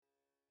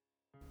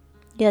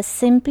You're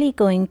simply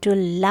going to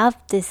love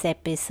this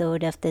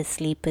episode of the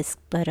Sleep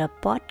Whisperer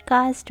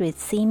podcast with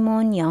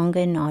Simon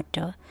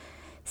Jongenotter.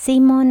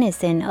 Simon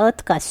is an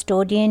earth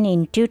custodian,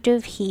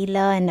 intuitive healer,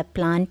 and a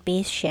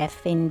plant-based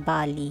chef in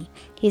Bali.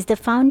 He's the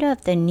founder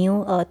of the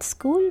New Earth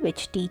School,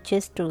 which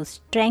teaches through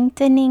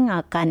strengthening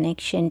our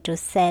connection to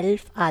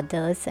self,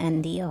 others,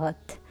 and the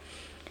earth.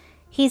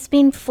 He's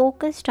been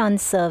focused on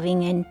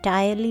serving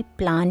entirely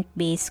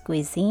plant-based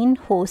cuisine,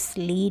 hosts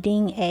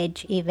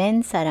leading-edge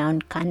events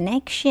around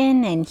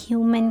connection and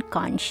human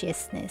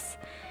consciousness.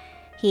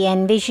 He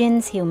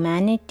envisions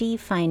humanity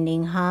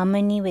finding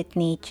harmony with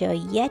nature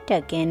yet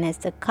again as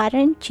the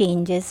current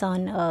changes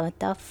on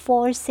Earth are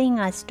forcing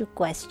us to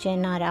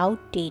question our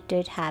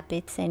outdated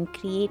habits and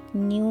create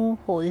new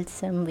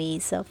wholesome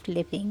ways of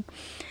living.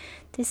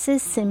 This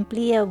is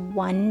simply a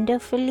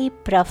wonderfully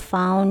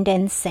profound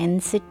and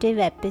sensitive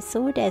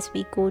episode as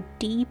we go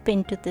deep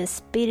into the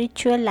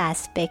spiritual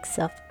aspects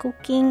of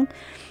cooking,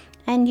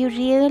 and you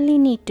really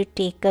need to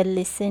take a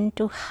listen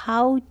to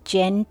how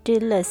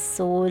gentle a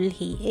soul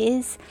he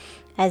is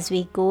as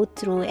we go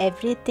through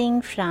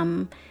everything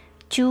from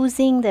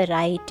choosing the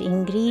right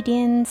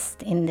ingredients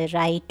in the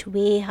right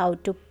way, how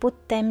to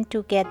put them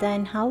together,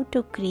 and how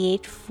to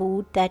create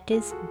food that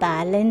is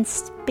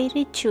balanced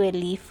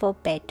spiritually for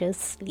better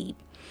sleep.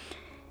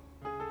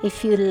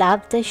 If you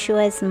love the show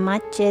as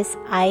much as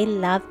I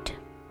loved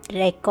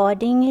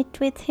recording it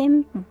with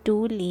him,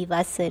 do leave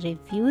us a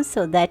review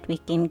so that we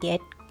can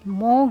get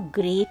more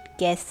great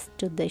guests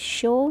to the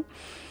show.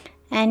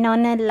 And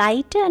on a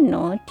lighter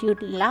note,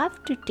 you'd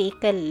love to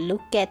take a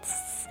look at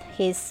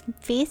his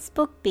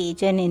Facebook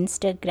page and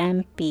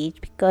Instagram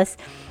page because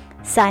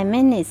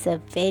Simon is a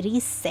very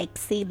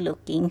sexy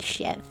looking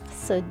chef.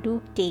 So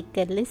do take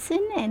a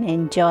listen and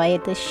enjoy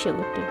the show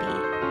today.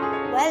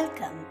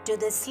 Welcome to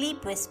the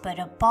Sleep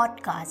Whisperer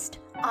podcast.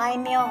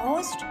 I'm your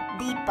host,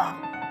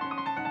 Deepa.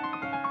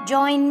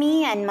 Join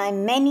me and my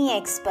many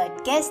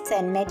expert guests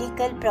and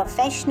medical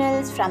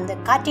professionals from the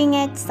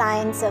cutting-edge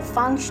science of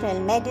functional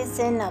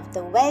medicine of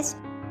the West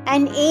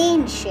and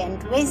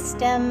ancient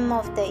wisdom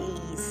of the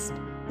East.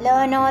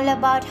 Learn all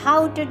about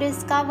how to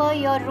discover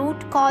your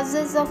root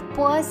causes of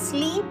poor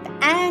sleep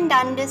and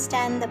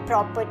understand the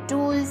proper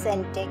tools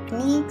and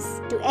techniques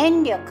to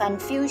end your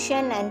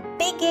confusion and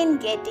begin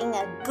getting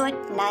a good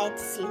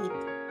night's sleep.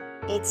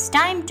 It's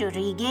time to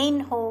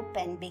regain hope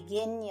and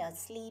begin your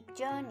sleep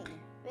journey.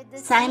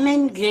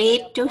 Simon,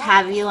 great to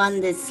have you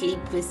on the Sleep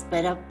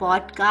Whisperer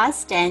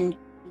podcast, and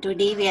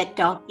today we are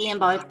talking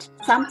about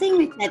something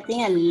which I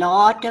think a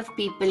lot of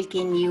people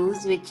can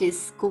use, which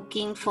is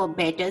cooking for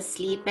better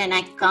sleep, and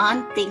I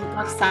can't think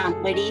of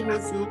somebody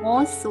who's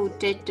more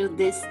suited to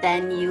this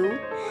than you.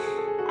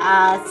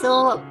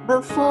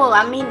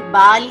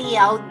 Bali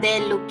out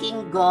there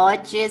looking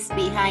gorgeous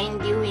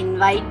behind you,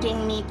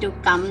 inviting me to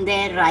come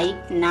there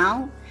right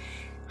now.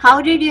 How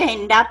did you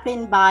end up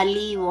in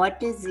Bali?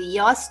 What is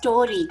your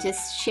story?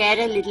 Just share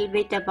a little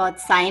bit about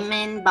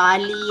Simon,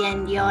 Bali,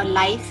 and your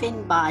life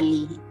in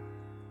Bali.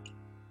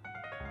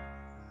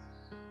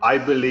 I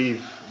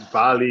believe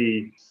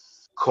Bali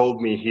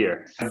called me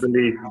here. I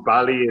believe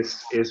Bali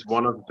is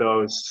one of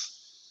those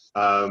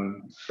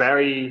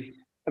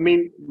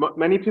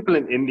many people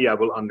in India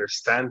will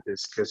understand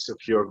this because of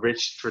your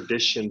rich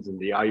traditions in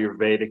the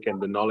Ayurvedic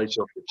and the knowledge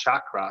of the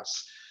chakras.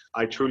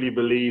 I truly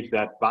believe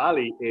that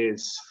Bali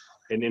is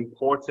an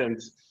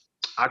important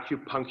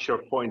acupuncture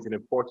point, an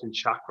important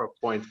chakra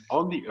point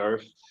on the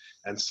earth.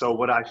 And so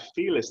what I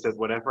feel is that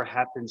whatever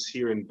happens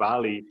here in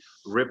Bali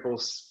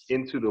ripples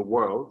into the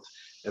world.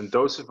 And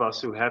those of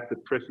us who have the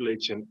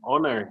privilege and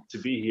honor to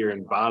be here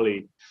in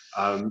Bali,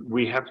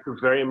 we have to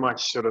very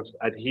much sort of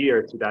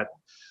adhere to that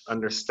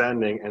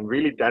understanding and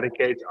really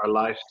dedicate our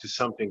life to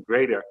something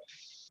greater.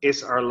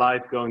 Is our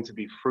life going to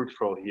be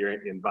fruitful here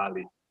in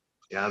Bali?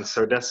 Yeah, and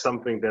so that's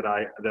something that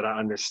I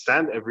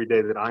understand every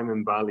day that I'm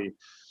in Bali.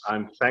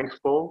 I'm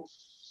thankful,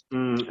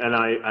 and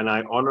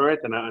I honor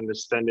it, and I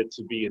understand it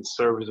to be in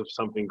service of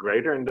something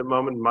greater. And the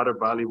moment Mother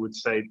Bali would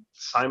say,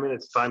 "Simon,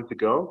 it's time to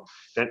go,"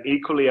 then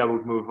equally I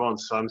would move on.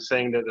 So I'm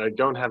saying that I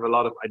don't have a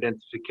lot of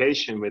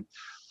identification with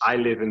I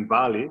live in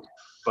Bali,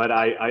 but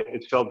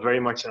it felt very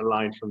much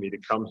aligned for me to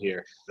come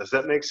here. Does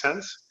that make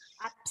sense?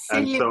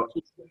 Absolutely. And so,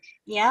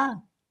 yeah.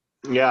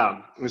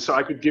 Yeah, so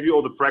I could give you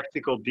all the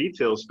practical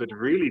details, but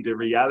really the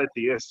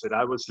reality is that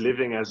I was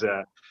living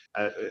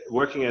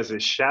working as a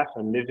chef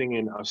and living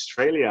in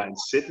Australia and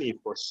Sydney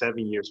for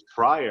 7 years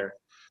prior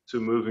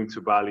to moving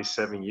to Bali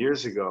 7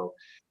 years ago.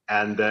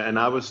 And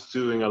I was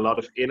doing a lot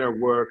of inner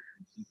work,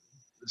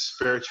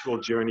 spiritual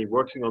journey,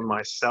 working on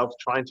myself,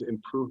 trying to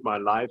improve my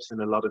lives in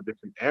a lot of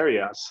different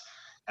areas.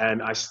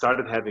 And I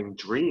started having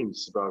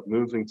dreams about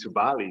moving to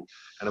Bali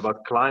and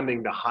about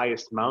climbing the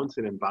highest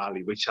mountain in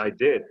Bali, which I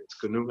did. It's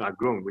Gunung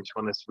Agung, which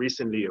one has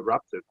recently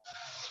erupted.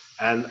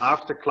 And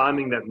after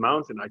climbing that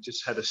mountain, I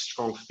just had a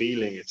strong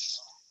feeling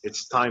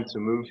it's time to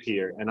move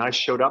here. And I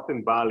showed up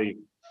in Bali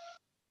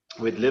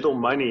with little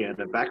money and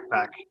a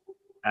backpack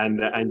and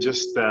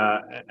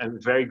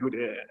very good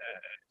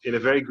in a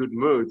very good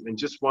mood and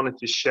just wanted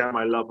to share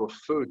my love of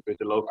food with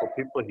the local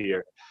people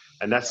here.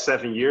 And that's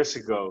 7 years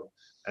ago.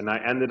 And I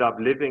ended up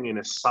living in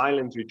a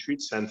silent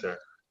retreat center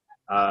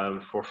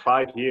for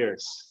 5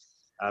 years,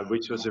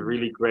 which was a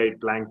really great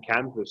blank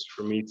canvas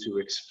for me to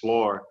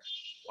explore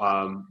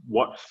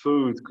what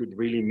food could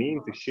really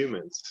mean to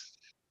humans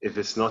if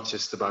it's not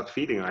just about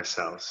feeding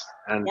ourselves.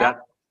 And Yeah. that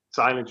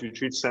silent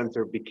retreat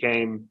center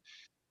became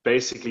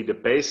basically the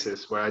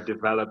basis where I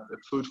developed a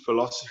food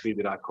philosophy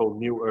that I call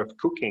New Earth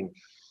Cooking,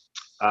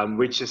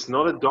 which is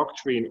not a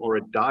doctrine or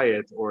a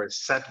diet or a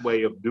set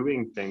way of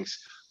doing things,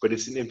 but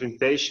it's an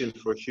invitation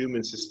for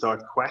humans to start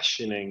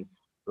questioning,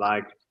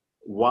 like,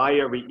 why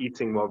are we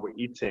eating what we're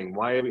eating?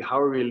 How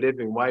are we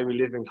living? Why are we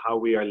living how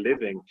we are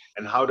living?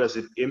 And how does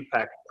it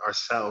impact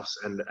ourselves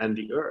and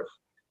the earth?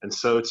 And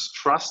so it's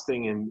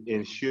trusting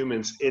in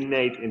humans'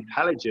 innate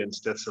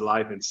intelligence that's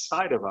alive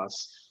inside of us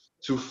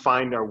to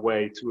find our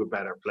way to a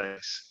better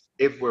place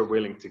if we're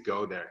willing to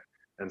go there.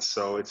 And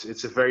so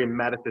it's a very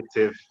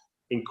meditative,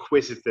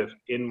 inquisitive,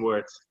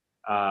 inward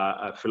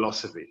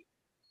philosophy.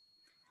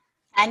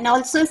 And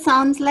also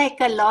sounds like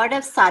a lot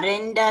of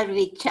surrender,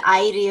 which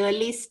I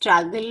really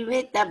struggle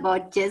with,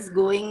 about just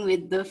going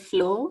with the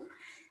flow.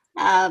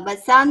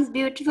 But sounds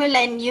beautiful.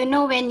 And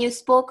when you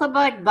spoke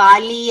about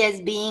Bali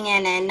as being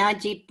an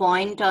energy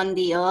point on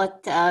the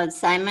earth,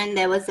 Simon,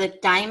 there was a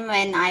time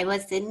when I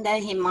was in the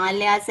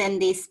Himalayas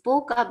and they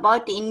spoke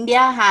about India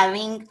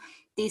having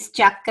these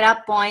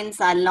chakra points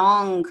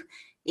along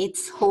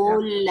its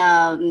whole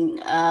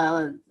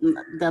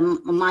the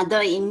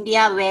mother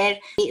India, where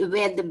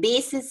the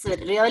base is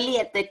really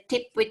at the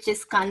tip, which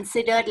is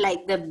considered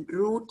like the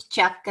root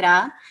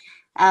chakra,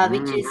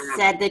 which is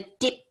at the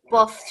tip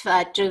of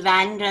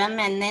Trivandrum,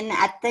 and then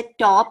at the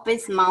top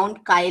is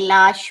Mount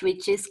Kailash,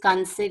 which is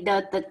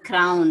considered the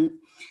crown.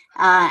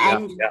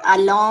 And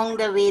along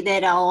the way,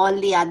 there are all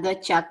the other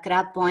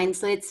chakra points.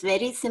 So it's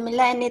very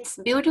similar, and it's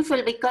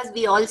beautiful because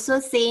we also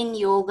say in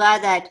yoga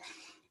that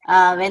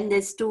when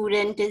the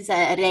student is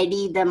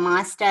ready, the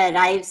master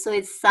arrives. So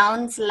it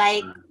sounds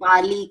like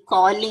Bali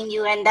calling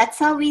you, and that's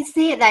how we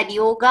say that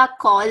yoga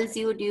calls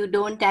you. You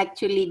don't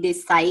actually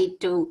decide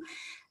to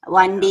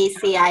one day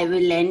say I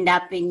will end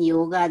up in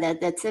yoga.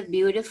 That's a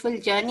beautiful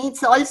journey.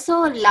 It's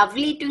also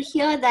lovely to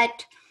hear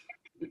that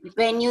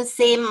when you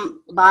say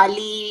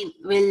Bali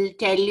will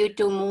tell you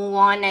to move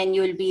on and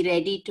you'll be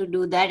ready to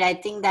do that. I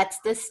think that's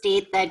the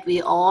state that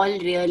we all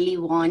really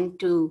want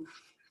to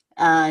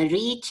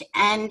reach.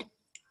 And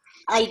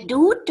I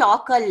do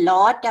talk a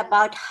lot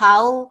about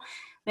how,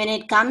 when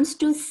it comes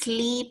to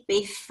sleep,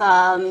 if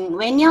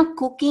when you're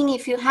cooking,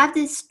 if you have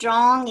this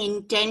strong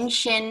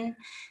intention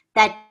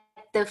that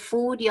the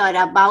food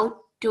you're about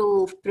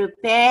to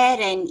prepare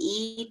and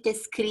eat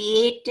is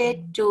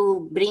created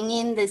to bring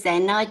in this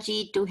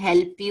energy to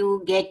help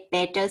you get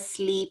better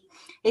sleep,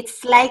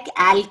 it's like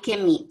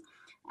alchemy.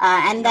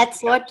 And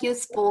that's what you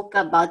spoke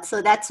about.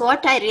 So that's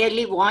what I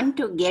really want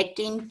to get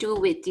into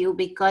with you,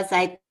 because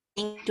I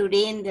think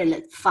today in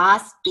the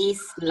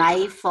fast-paced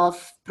life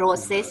of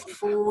processed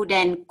food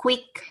and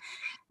quick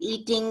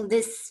eating,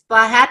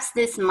 perhaps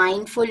this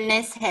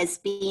mindfulness has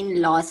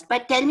been lost.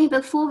 But tell me,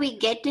 before we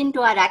get into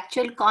our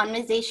actual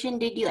conversation,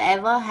 did you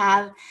ever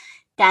have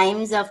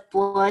times of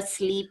poor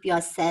sleep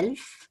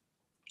yourself?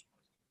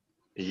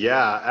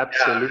 Yeah,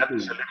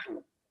 absolutely.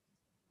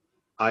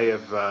 I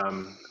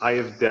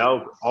have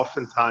dealt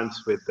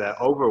oftentimes with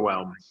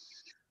overwhelm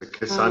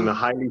because I'm a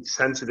highly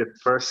sensitive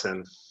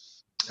person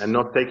and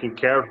not taking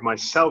care of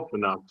myself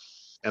enough,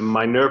 and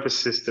my nervous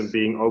system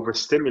being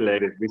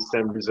overstimulated, which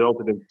then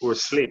resulted in poor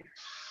sleep.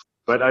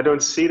 But I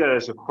don't see that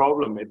as a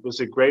problem. It was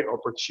a great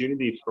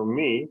opportunity for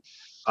me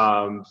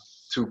um,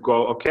 to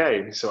go,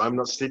 okay, so I'm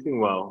not sleeping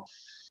well.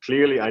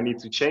 Clearly, I need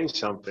to change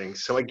something.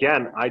 So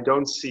again, I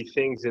don't see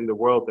things in the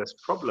world as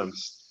problems.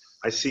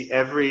 I see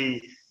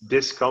every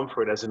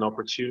discomfort as an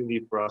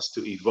opportunity for us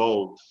to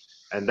evolve.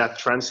 And that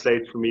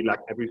translates for me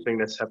like everything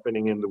that's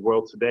happening in the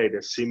world today.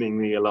 There's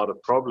seemingly a lot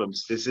of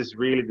problems. This is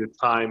really the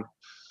time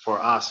for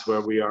us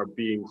where we are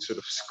being sort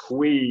of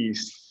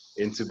squeezed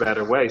into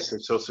better ways. So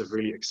it's also a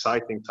really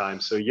exciting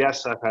time. So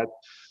yes, I've had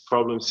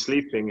problems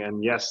sleeping,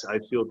 and yes, I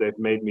feel they've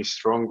made me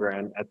stronger.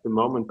 And at the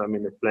moment, I'm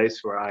in a place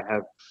where I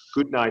have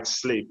good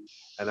night's sleep,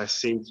 and I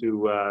seem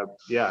to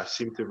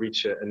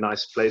reach a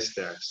nice place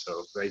there.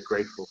 So very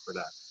grateful for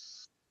that.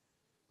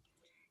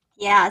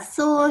 Yeah,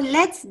 so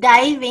let's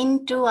dive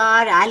into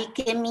our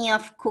alchemy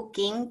of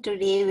cooking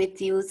today with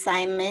you,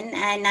 Simon.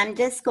 And I'm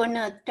just going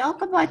to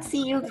talk about,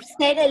 see, you've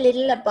said a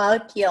little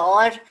about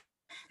your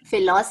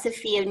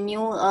philosophy of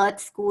New Earth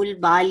School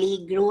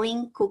Bali,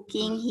 growing,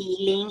 cooking,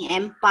 healing,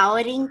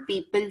 empowering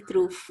people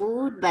through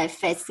food by Yeah.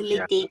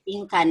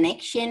 facilitating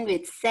connection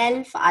with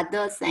self,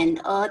 others,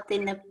 and earth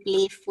in a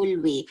playful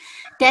way.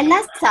 Tell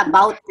us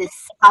about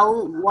this.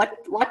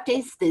 What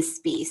is this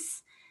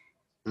space?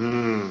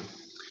 Mm.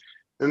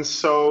 And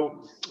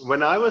so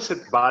when I was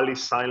at Bali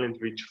Silent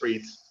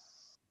Retreat,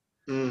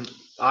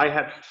 I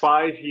had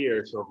 5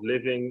 years of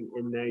living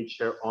in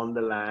nature on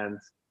the land.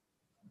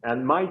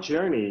 And my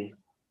journey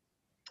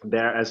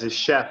there as a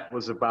chef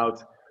was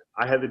about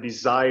I had the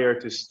desire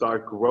to start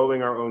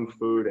growing our own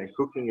food and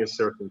cooking a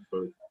certain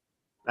food.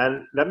 And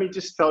let me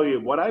just tell you,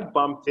 what I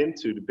bumped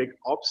into, the big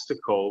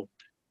obstacle,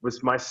 was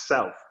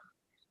myself.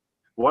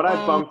 What I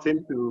Mm, bumped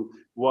into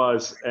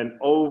was an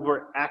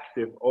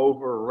overactive,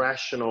 over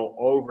rational,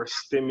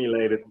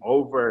 overstimulated,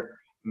 over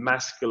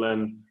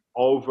masculine,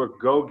 over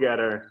go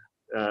getter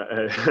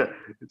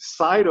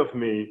side of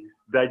me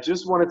that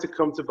just wanted to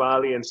come to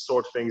Bali and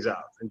sort things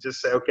out and just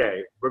say, okay,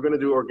 we're going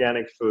to do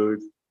organic food.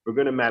 We're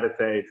going to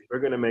meditate.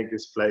 We're going to make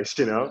this place,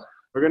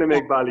 we're going to yeah.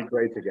 make Bali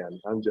great again.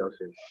 I'm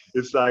joking.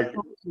 It's like,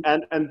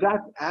 and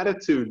that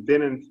attitude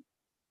didn't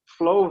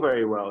flow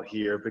very well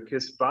here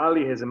because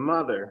Bali has a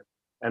mother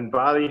and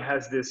Bali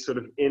has this sort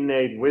of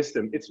innate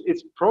wisdom.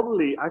 It's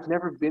probably, I've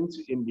never been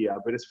to India,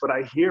 but it's what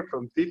I hear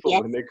from people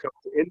Yes. when they come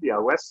to India,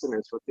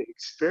 Westerners, what they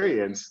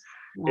experience.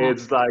 Yeah.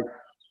 It's like,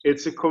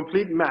 it's a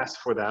complete mess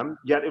for them,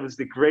 yet it was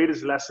the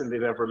greatest lesson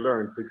they've ever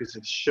learned because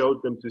it showed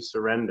them to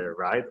surrender,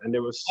 right? And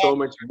there was Yes.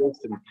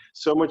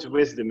 so much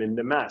wisdom in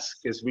the mess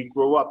because we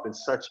grew up in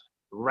such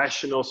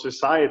rational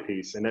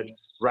societies and that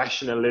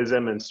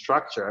rationalism and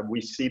structure,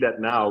 we see that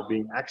now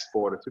being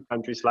exported to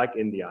countries like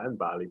India and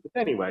Bali. But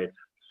anyway,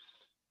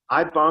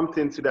 I bumped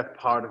into that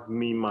part of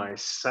me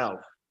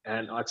myself.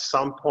 And at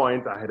some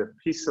point, I had a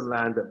piece of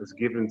land that was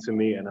given to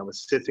me, and I was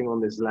sitting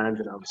on this land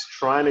and I was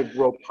trying to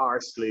grow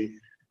parsley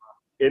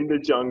in the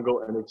jungle,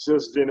 and it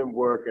just didn't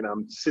work. And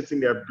I'm sitting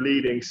there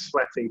bleeding,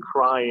 sweating,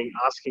 crying,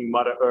 asking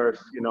Mother Earth,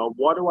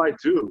 what do I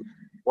do?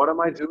 What am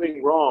I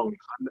doing wrong?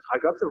 I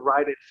got the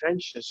right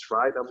intentions,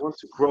 right? I want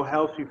to grow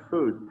healthy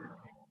food.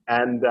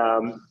 And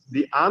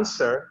the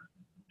answer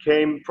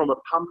came from a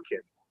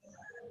pumpkin.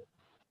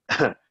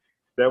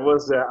 There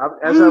was,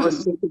 as I was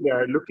Mm, sitting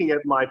there looking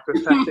at my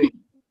pathetic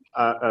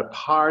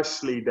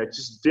parsley that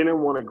just didn't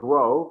want to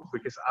grow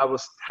because I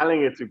was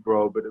telling it to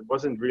grow, but it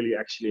wasn't really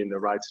actually in the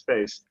right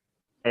space.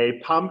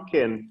 A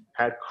pumpkin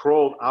had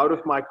crawled out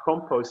of my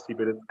compost heap,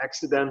 but it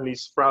accidentally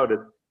sprouted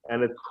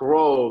and it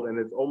crawled and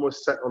it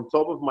almost sat on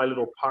top of my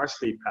little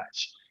parsley patch.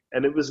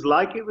 And it was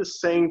like it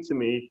was saying to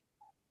me,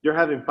 "You're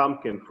having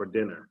pumpkin for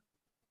dinner."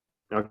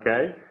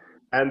 Okay?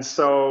 And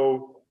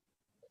so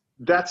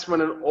that's when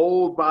an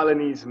old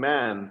Balinese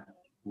man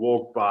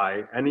walked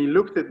by and he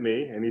looked at me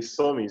and he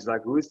saw me. He's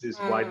like, "Who is this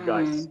white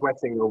guy mm,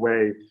 sweating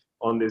away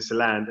on this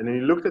land?" And then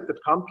he looked at the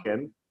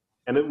pumpkin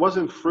and it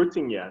wasn't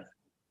fruiting yet.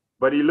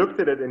 But he looked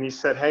at it and he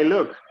said, "Hey,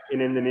 look,"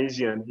 in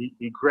Indonesian.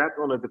 He grabbed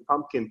one of the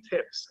pumpkin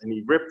tips and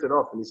he ripped it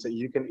off and he said,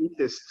 "You can eat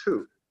this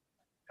too."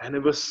 And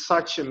it was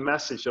such a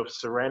message of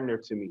surrender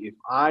to me. If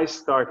I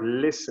start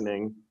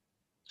listening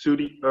to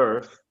the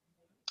earth,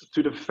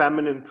 to the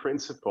feminine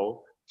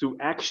principle, to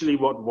actually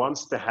what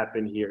wants to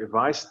happen here, if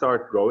I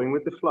start going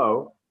with the flow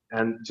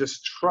and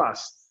just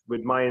trust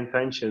with my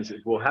intentions,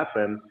 it will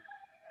happen.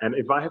 And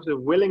if I have the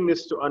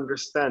willingness to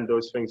understand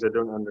those things I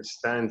don't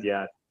understand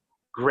yet,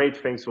 great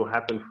things will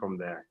happen from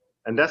there.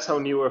 And that's how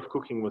New Earth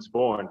Cooking was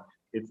born.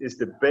 It is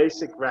the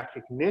basic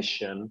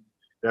recognition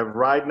that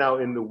right now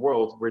in the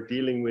world, we're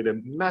dealing with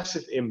a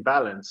massive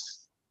imbalance.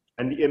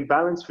 And the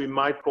imbalance we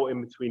might call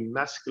in between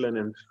masculine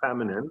and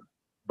feminine,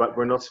 but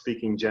we're not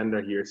speaking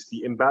gender here. It's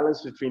the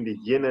imbalance between the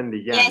yin and the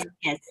yes. yang.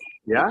 Yes.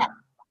 Yeah?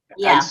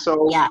 Yeah. And Yeah. so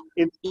Yeah.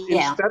 in,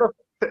 Yeah.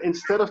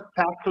 instead of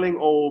tackling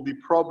all the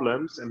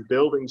problems and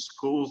building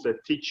schools that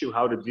teach you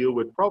how to deal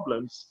with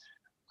problems,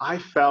 I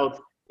felt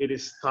it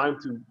is time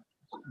to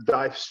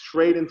dive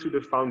straight into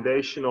the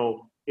foundational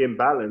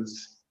imbalance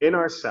in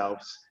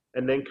ourselves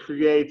and then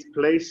create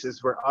places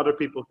where other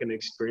people can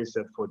experience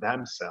that for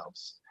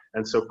themselves.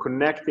 And so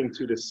connecting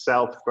to the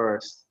self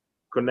first,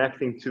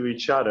 connecting to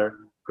each other,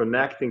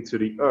 connecting to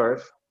the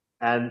earth,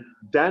 and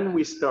then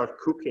we start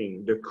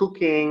cooking. The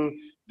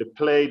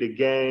play, the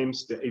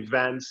games, the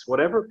events,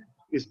 whatever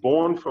is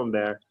born from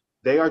there,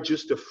 they are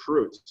just the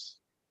fruits.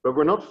 But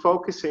we're not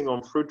focusing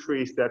on fruit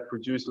trees that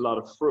produce a lot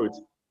of fruit.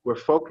 We're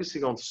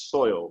focusing on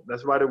soil.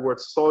 That's why the word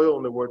soil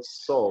and the word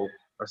soul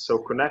are so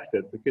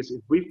connected. Because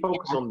if we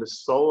focus on the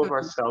soul of Mm,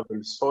 ourselves and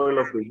the soil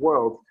of the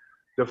world,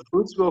 the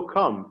fruits will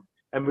come.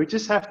 And we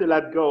just have to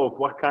let go of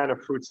what kind of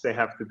fruits they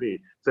have to be.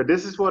 So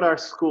this is what our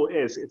school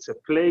is. It's a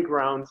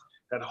playground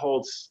that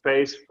holds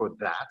space for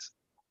that.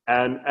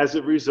 And as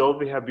a result,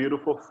 we have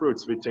beautiful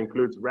fruits, which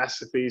includes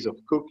recipes of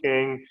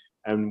cooking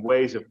and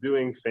ways of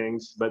doing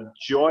things. But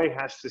joy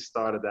has to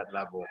start at that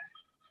level,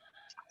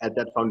 at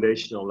that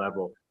foundational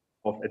level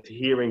of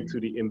adhering to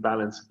the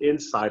imbalance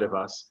inside of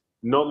us,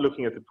 not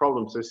looking at the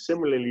problem. So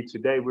similarly,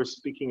 today we're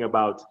speaking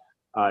about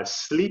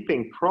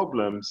sleeping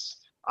problems.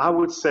 I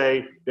would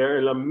say there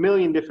are a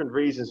million different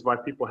reasons why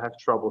people have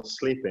trouble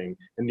sleeping.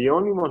 And the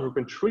only one who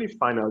can truly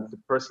find out the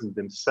person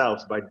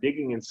themselves by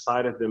digging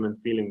inside of them and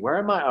feeling, where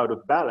am I out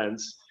of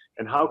balance?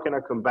 And how can I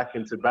come back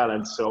into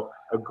balance? So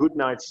a good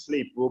night's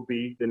sleep will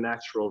be the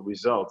natural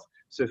result.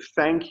 So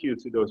thank you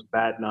to those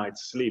bad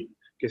nights' sleep,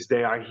 because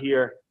they are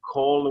here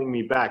calling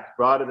me back,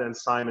 rather than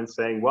Simon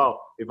saying, well,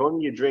 if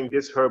only you drink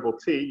this herbal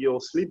tea,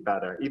 you'll sleep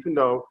better, even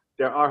though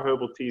there are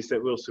herbal teas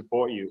that will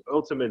support you.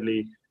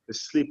 Ultimately, the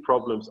sleep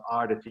problems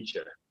are the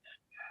teacher.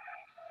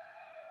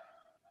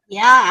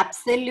 Yeah,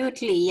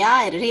 absolutely.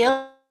 Yeah,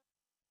 really.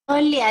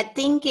 I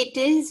think it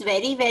is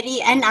very,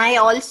 very, and I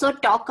also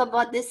talk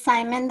about this,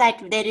 Simon,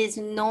 that there is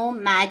no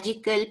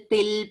magical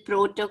pill,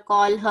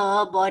 protocol,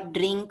 herb, or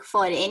drink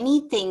for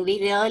anything.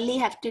 We really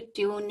have to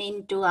tune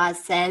into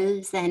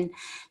ourselves and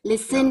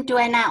listen Yeah. to,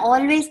 and I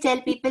always tell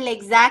people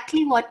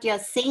exactly what you're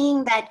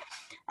saying, that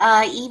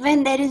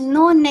even there is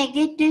no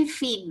negative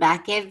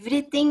feedback.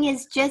 Everything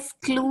is just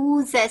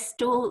clues as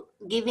to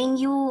giving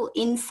you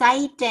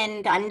insight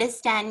and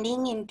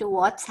understanding into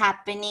what's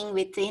happening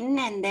within,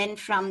 and then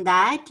from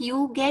that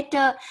you get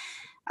a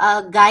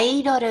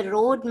guide or a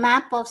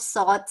roadmap of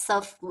sorts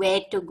of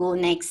where to go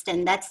next.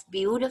 And that's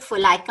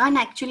beautiful. I can't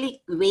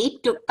actually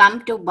wait to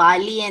come to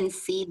Bali and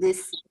see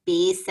this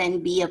space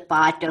and be a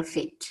part of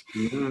it.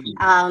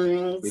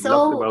 Mm, we'd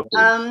love to welcome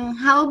you.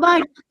 How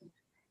about,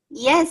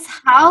 yes,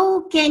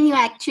 how can you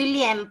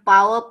actually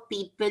empower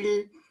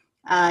people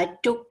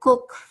to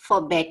cook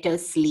for better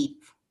sleep?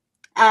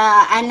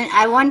 And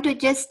I want to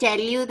just tell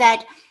you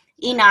that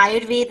in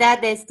Ayurveda,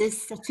 there's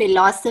this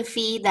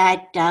philosophy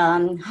that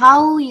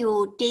how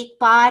you take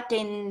part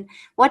in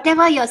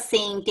whatever you're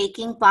saying,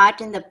 taking part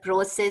in the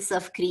process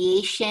of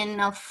creation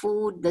of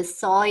food, the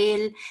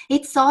soil,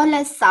 it's all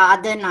a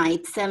sadhana,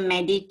 it's a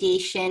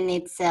meditation,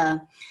 it's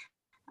a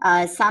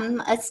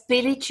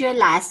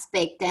spiritual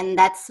aspect, and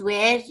that's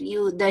where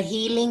the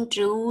healing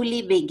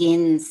truly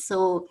begins.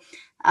 So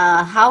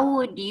how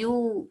would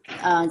you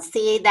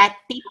say that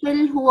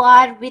people who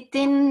are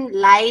within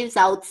lives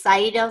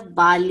outside of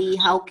Bali,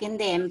 how can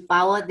they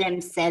empower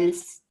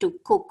themselves to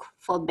cook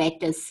for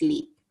better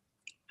sleep?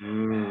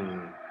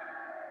 Mm,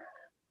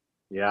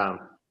 yeah.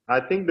 I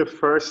think the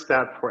first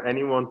step for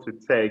anyone to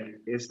take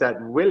is that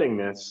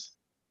willingness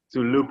to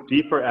look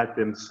deeper at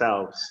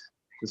themselves.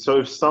 And so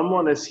if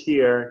someone is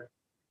here,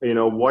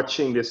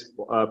 watching this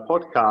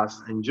podcast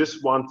and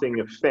just wanting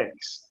a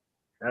fix,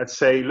 let's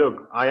say,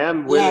 look, I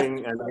am Yes,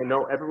 willing, and I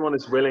know everyone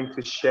is willing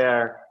to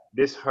share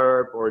this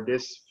herb or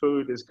this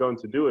food is going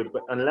to do it.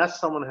 But unless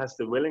someone has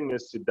the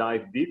willingness to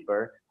dive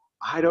deeper,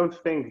 I don't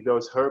think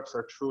those herbs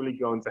are truly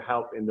going to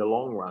help in the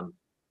long run.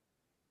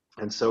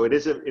 And so it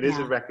is a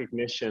yeah,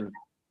 recognition,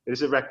 it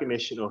is a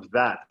recognition of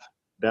that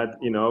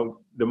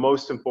the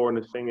most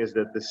important thing is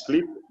that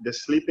the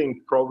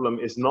sleeping problem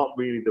is not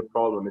really the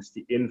problem, it's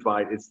the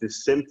invite, it's the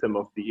symptom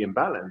of the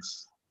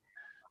imbalance.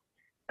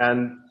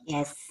 And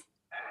yes,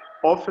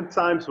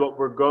 oftentimes what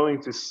we're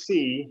going to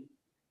see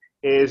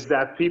is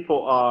that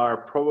people are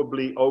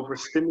probably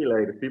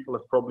overstimulated, people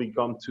have probably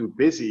gone too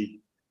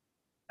busy.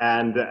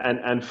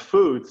 And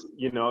food,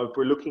 if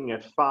we're looking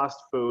at fast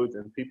food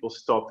and people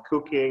stop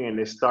cooking and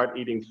they start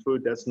eating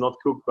food that's not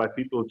cooked by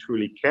people who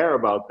truly care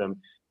about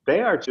them, they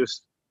are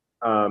just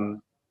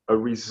um, a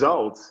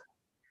result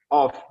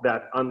of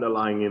that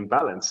underlying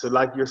imbalance. So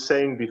like you're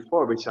saying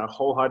before, which I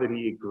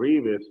wholeheartedly agree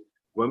with,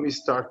 when we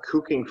start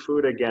cooking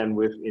food again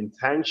with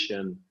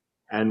intention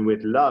and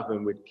with love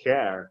and with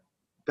care,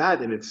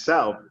 that in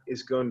itself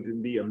is going to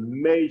be a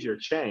major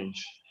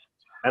change.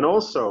 And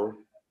also,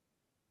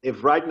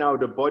 if right now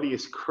the body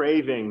is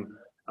craving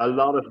a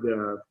lot of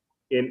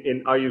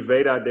in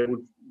Ayurveda, they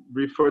would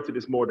refer to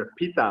this more the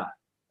pitta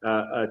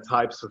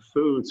types of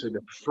foods, so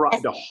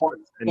yes, the hot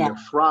and yeah, the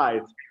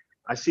fried.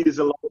 I see this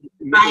a lot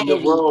in the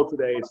fiery, world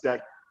today. It's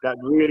that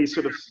really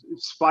sort of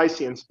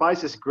spicy, and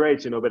spice is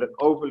great, but an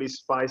overly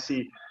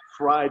spicy,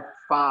 fried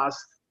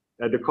fast,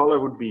 the color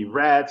would be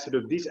red. Sort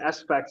of these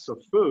aspects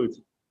of food.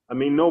 I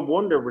mean, no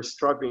wonder we're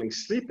struggling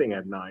sleeping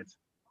at night.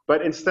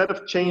 But instead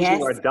of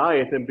changing our yes,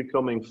 diet and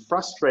becoming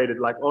frustrated,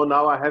 like, oh,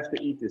 now I have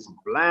to eat this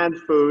bland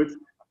food,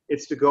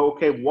 it's to go,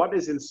 okay, what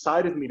is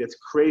inside of me that's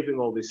craving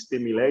all this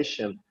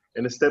stimulation?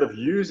 And instead of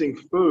using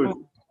food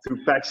to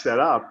patch that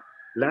up,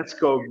 let's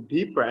go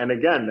deeper. And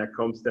again, that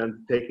comes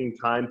then taking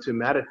time to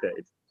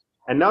meditate.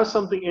 And now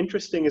something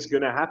interesting is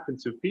going to happen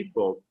to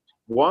people.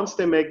 Once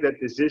they make that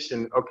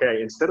decision,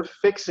 okay, instead of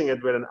fixing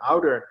it with an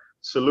outer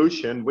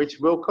solution, which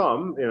will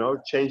come,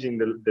 changing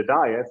the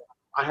diet,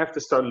 I have to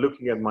start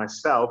looking at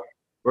myself.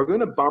 We're going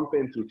to bump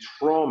into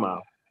trauma.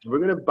 We're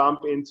going to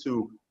bump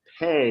into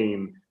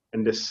pain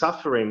and the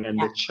suffering and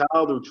yeah, the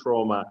childhood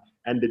trauma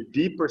and the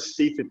deeper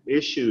seated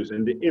issues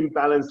and the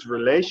imbalanced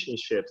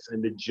relationships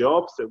and the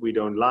jobs that we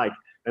don't like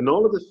and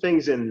all of the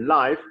things in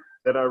life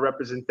that are a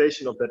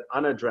representation of that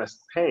unaddressed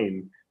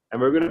pain.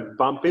 And we're going to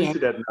bump yeah, into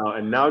that now.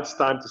 And now it's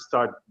time to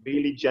start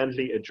really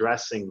gently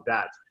addressing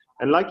that.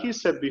 And like you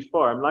said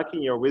before, I'm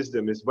liking your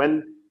wisdom, is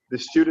when the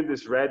student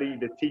is ready,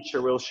 the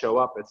teacher will show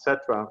up,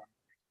 etc.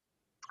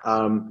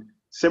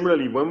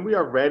 Similarly, when we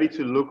are ready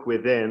to look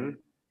within,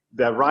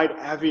 the right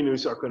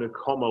avenues are going to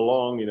come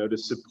along, the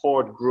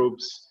support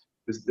groups,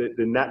 the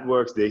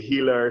networks, the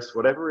healers,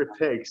 whatever it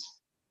takes,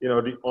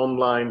 the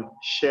online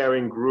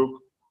sharing group,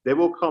 they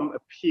will come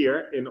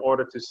appear in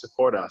order to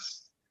support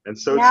us. And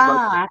so it's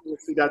like yeah,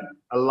 that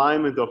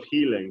alignment of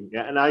healing.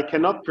 Yeah? And I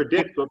cannot yeah,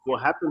 predict what will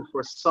happen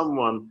for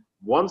someone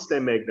once they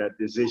make that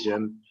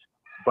decision,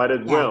 but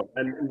it yeah, will.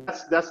 And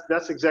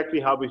that's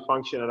exactly how we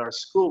function at our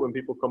school. When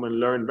people come and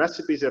learn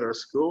recipes at our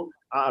school,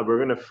 we're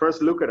going to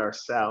first look at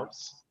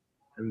ourselves,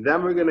 And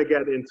then we're going to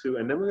get into,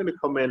 and then we're going to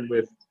come in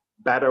with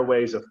better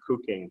ways of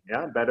cooking,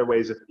 yeah, better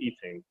ways of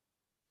eating.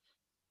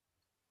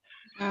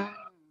 Mm.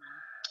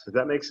 Does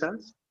that make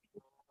sense?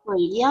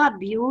 Yeah,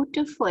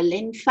 beautiful.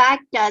 In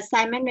fact,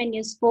 Simon, when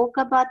you spoke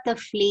about the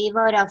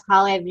flavor of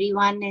how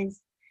everyone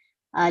is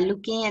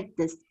looking at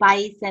the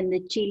spice and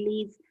the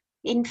chilies,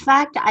 in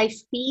fact, I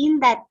feel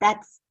that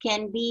that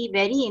can be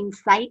very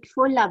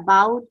insightful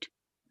about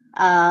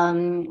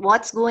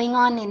what's going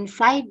on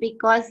inside,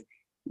 because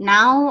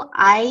now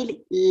I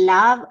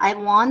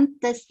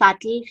want the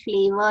subtle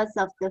flavors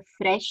of the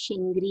fresh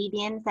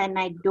ingredients, and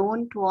I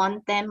don't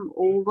want them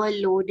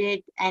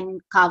overloaded and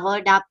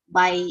covered up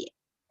by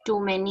too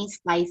many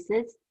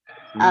spices.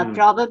 Mm,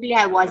 Probably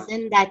I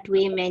wasn't that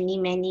way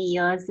many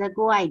years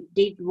ago. I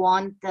did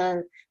want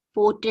the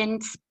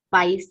potent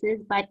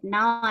spices, but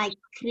now I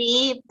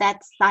crave that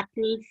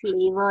subtle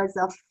flavors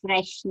of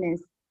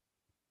freshness,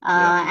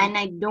 yeah. and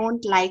I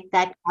don't like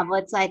that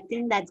covered. So I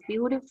think that's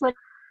beautiful,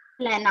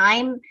 and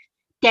I'm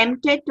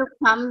tempted to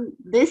come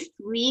this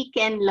week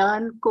and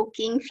learn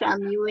cooking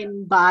from you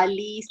in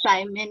Bali,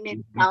 Simon. It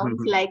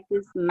sounds like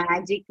this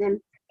magical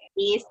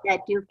space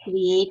that you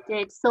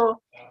created. So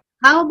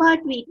how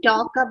about we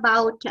talk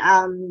about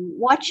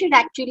what should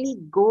actually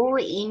go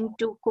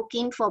into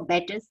cooking for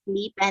better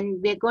sleep?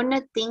 And we're going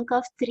to think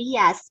of three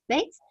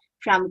aspects,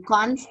 from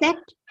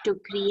concept to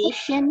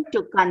creation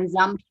to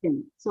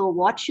consumption. So,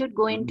 what should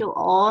go into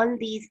all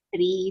these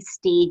three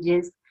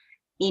stages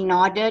in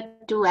order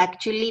to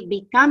actually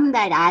become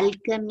that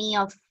alchemy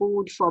of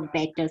food for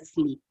better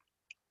sleep?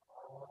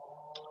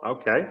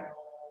 Okay.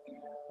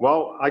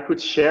 Well, I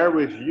could share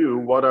with you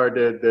what are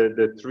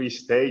the three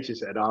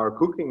stages at our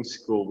cooking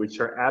school, which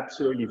are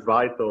absolutely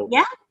vital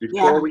Yeah,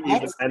 before yeah, we even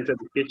let's, enter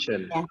the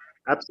kitchen. yeah.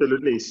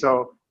 Absolutely.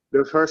 So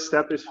the first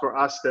step is for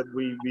us that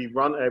we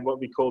run a what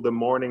we call the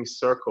morning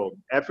circle.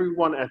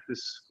 Everyone at the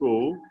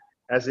school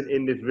as an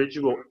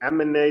individual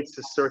emanates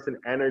a certain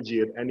energy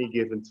at any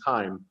given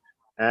time.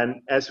 And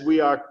as we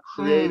are Mm,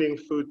 creating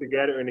food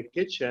together in the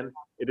kitchen,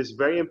 it is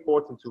very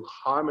important to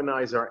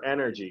harmonize our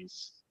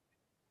energies.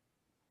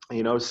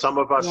 You know, some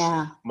of us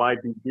yeah.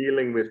 might be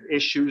dealing with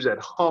issues at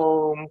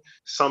home.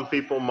 Some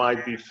people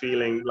might be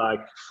feeling like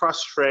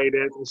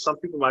frustrated, and some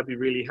people might be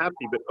really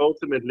happy. But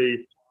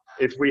ultimately,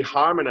 if we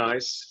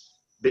harmonize,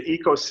 the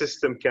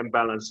ecosystem can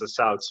balance us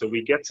out. So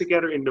we get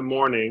together in the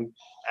morning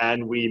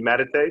and we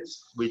meditate,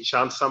 we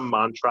chant some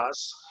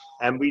mantras,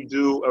 and we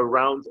do a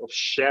round of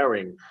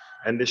sharing.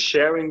 And the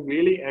sharing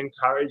really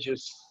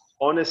encourages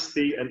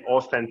honesty and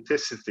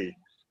authenticity.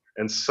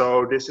 And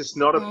so this is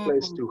not a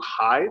place Mm, to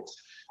hide,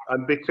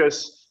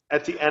 because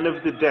at the end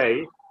of the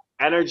day,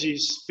 energy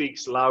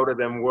speaks louder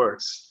than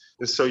words.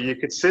 And so you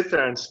could sit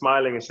there and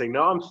smiling and saying,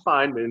 "No, I'm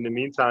fine," but in the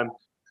meantime,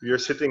 you're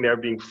sitting there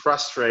being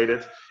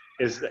frustrated.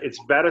 It's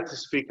better to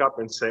speak up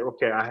and say,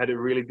 "Okay, I had a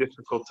really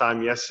difficult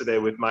time yesterday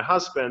with my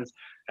husband,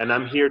 and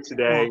I'm here yeah,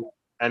 today,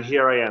 and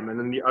here I am." And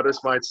then the others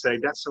might say,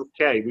 "That's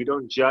okay. We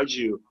don't judge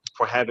you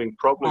for having yeah.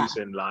 problems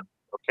in life.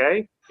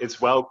 Okay, it's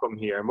welcome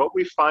here." And what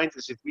we find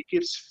is if we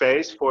give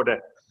space for the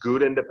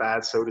good and the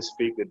bad, so to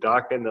speak, the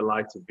dark and the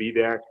light to be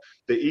there,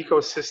 the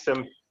ecosystem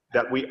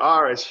that we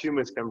are as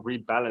humans can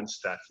rebalance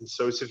that. And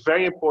so it's a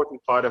very important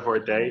part of our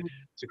day Mm,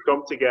 to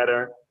come together.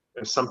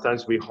 And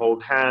sometimes we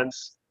hold hands,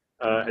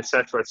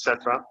 etc.,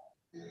 etc.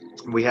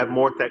 We have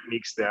more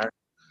techniques there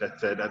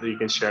that we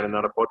can share in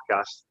another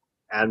podcast.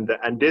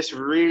 And this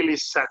really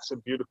sets a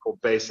beautiful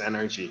base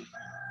energy.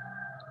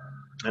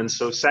 And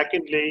so,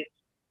 secondly,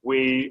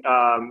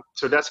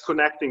 so that's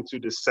connecting to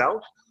the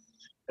self,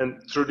 and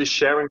through the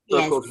sharing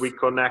circles we yes.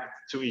 connect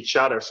to each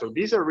other. So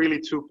these are really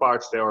two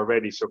parts there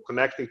already. So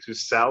connecting to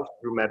self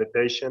through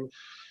meditation,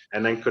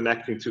 and then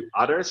connecting to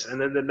others,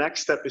 and then the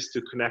next step is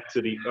to connect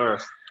to the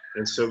earth.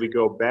 And so we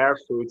go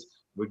barefoot,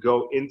 we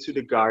go into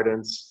the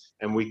gardens,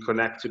 and we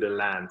connect to the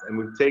land, and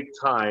we take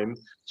time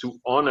to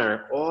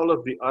honor all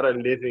of the other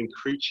living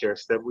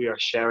creatures that we are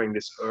sharing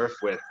this earth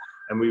with.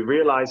 And we're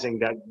realizing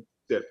that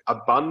the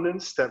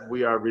abundance that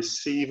we are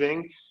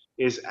receiving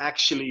is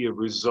actually a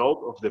result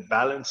of the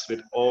balance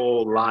with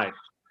all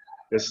life.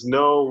 There's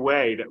no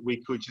way that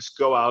we could just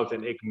go out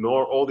and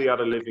ignore all the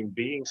other living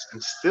beings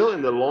and still,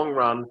 in the long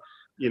run,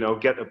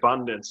 get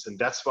abundance. And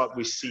that's what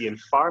we see in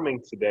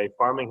farming today.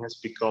 Farming has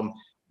become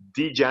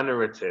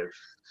degenerative.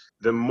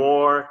 The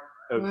more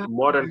a Mm,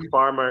 modern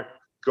farmer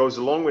goes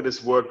along with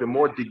his work, the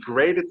more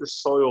degraded the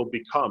soil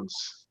becomes.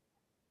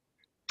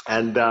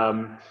 And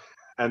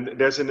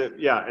there's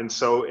and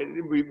so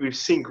we've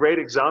seen great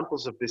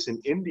examples of this in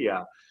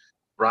India,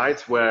 right?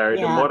 Where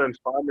the yeah, modern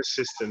farmer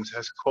systems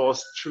has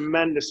caused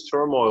tremendous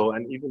turmoil,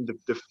 and even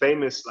the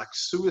famous like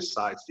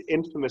suicides, the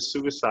infamous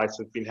suicides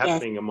that have been yes,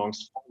 happening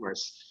amongst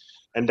farmers.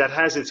 And that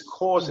has its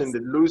cause in yes.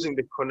 the losing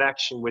the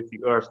connection with the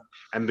earth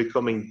and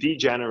becoming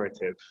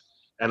degenerative.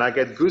 And I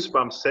get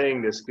goosebumps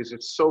saying this because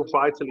it's so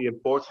vitally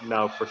important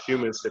now for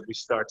humans that we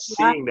start Yeah,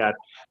 seeing that,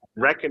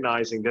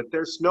 recognizing that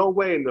there's no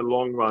way in the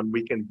long run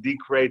we can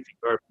degrade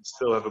the earth and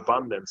still have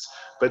abundance,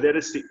 but that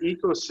it's the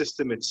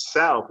ecosystem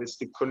itself, it's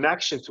the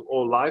connection to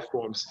all life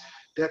forms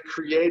that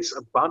creates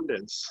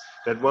abundance,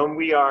 that when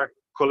we are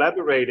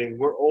collaborating,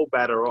 we're all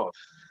better off.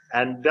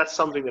 And that's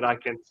something that I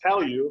can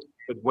tell you,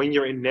 but when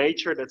you're in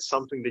nature, that's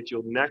something that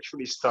you'll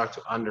naturally start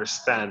to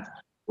understand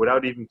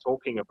without even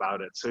talking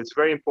about it. So it's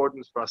very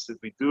important for us that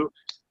we do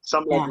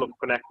some Yeah. level of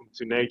connecting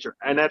to nature.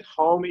 And at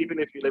home, even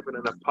if you live in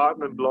an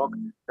apartment block,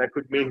 that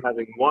could mean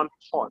having one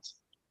pot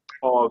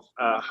of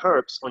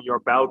herbs on your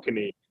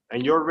balcony.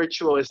 And your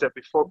ritual is that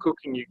before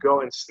cooking, you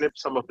go and snip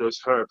some of those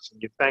herbs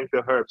and you thank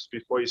the herbs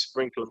before you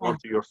sprinkle them Yeah.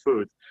 onto your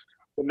food.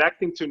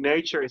 Connecting to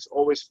nature is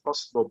always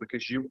possible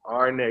because you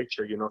are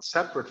nature. You're not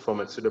separate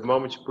from it. So the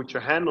moment you put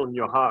your hand on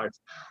your heart,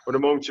 or the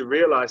moment you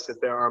realize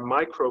that there are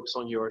microbes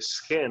on your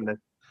skin, that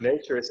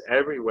nature is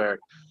everywhere,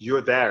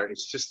 you're there.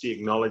 It's just the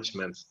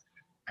acknowledgement.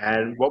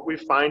 And what we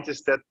find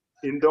is that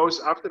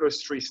after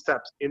those three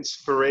steps,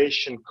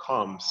 inspiration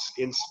comes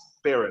in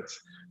spirit.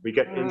 We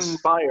get Mm.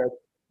 inspired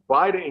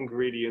by the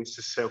ingredients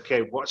to say,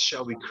 okay, what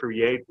shall we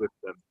create with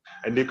them?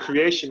 And the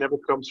creation never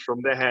comes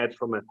from the head,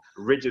 from a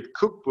rigid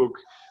cookbook,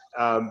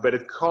 but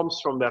it comes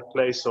from that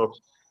place of,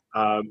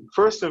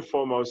 first and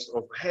foremost,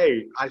 of,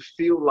 hey, I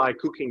feel like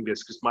cooking this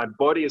because my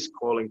body is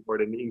calling for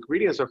it and the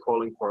ingredients are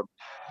calling for it.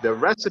 The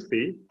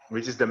recipe,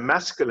 which is the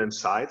masculine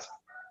side,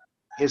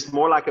 is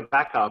more like a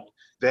backup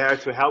there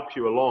to help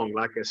you along,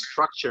 like a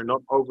structure,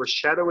 not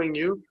overshadowing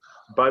you,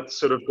 but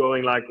sort of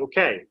going like,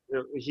 okay,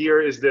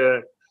 here is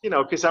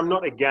because I'm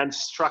not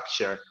against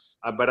structure,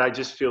 but I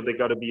just feel they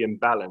got to be in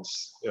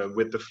balance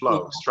with the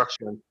flow,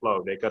 structure and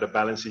flow. They got to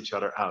balance each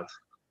other out.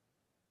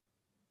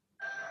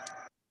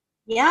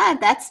 Yeah,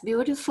 that's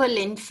beautiful.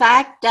 In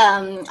fact,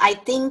 I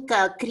think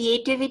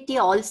creativity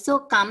also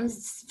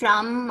comes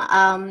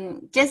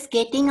from just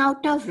getting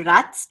out of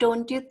ruts,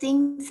 don't you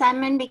think,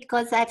 Simon?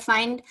 Because I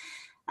find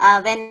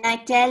when I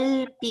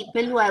tell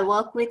people who I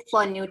work with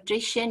for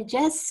nutrition,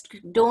 just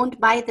don't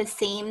buy the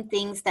same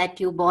things that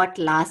you bought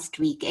last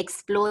week.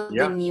 Explore the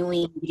Yeah. new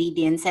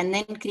ingredients, and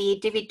then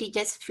creativity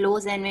just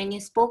flows. And when you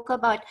spoke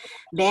about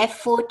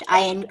barefoot,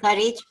 I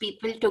encourage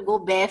people to go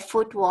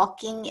barefoot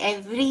walking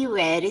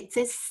everywhere.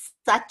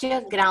 Such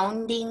a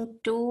grounding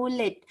tool.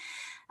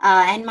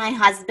 And my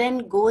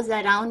husband goes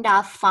around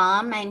our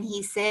farm and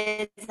he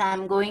says,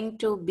 I'm going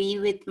to be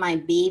with my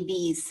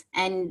babies.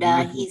 And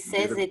he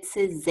says Beautiful. it's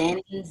his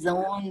Zen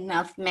zone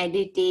of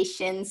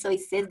meditation. So he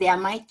says, they are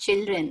my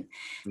children.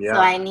 So Yeah.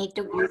 I need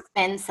to go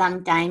spend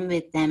some time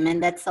with them.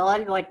 And that's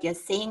all what you're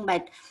saying.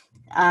 But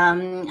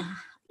um,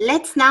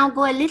 let's now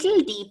go a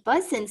little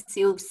deeper since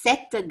you've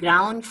set the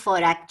ground for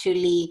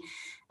actually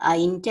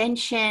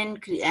intention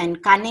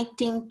and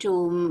connecting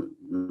to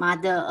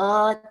Mother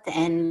Earth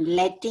and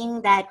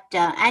letting that,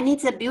 and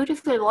it's a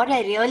beautiful, what I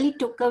really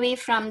took away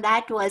from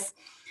that was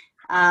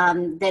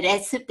the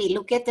recipe.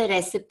 Look at the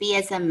recipe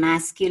as a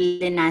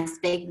masculine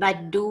aspect,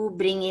 but do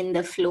bring in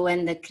the flow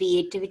and the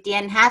creativity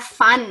and have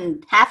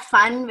fun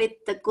with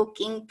the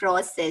cooking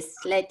process.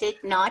 Let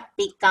it not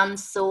become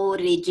so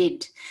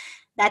rigid.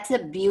 That's a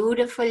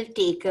beautiful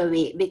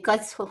takeaway,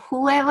 because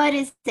whoever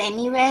is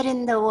anywhere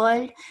in the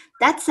world,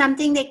 that's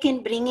something they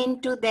can bring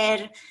into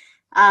their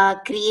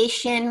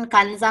creation,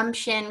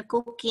 consumption,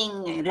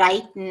 cooking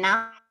right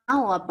now,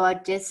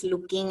 about just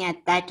looking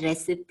at that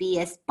recipe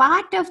as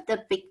part of the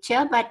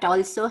picture, but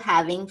also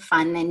having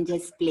fun and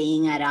just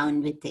playing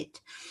around with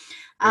it.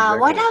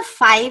 What Exactly. are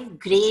 5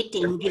 great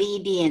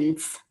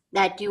ingredients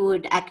that you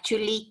would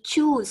actually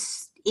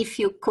choose if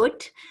you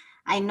could?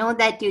 I know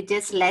that you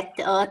just let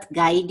the earth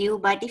guide you,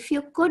 but if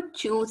you could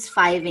choose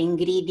 5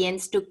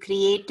 ingredients to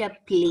create a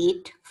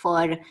plate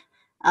for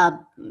a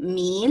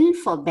meal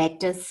for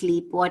better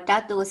sleep, what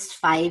are those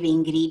 5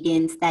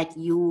 ingredients that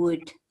you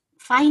would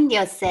find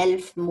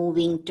yourself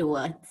moving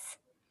towards?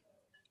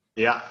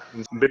 Yeah,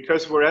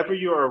 because wherever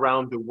you're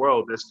around the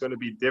world, there's going to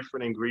be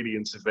different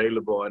ingredients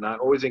available, and I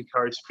always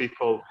encourage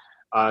people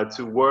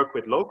to work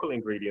with local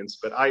ingredients.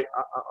 But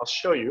I'll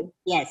show you.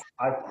 Yes.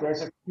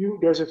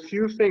 There's a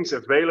few things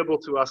available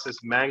to us as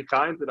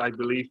mankind that I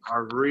believe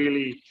are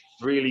really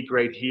really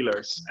great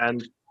healers,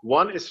 and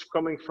one is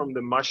coming from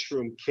the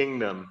mushroom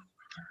kingdom,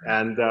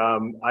 and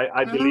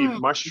I believe Mm,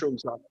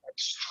 mushrooms are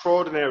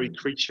extraordinary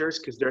creatures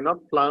because they're not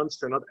plants,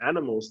 they're not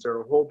animals,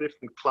 they're a whole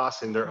different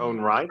class in their own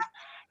right.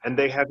 And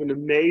they have an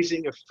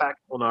amazing effect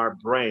on our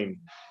brain.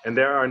 And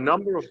there are a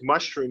number of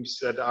mushrooms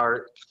that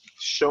are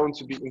shown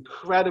to be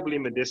incredibly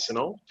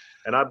medicinal.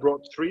 And I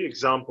brought 3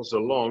 examples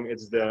along.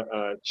 It's the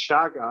yeah.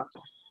 chaga,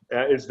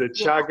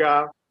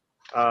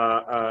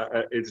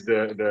 it's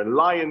the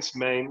lion's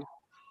mane,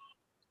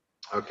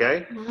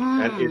 okay,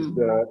 and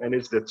Mm,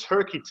 it's the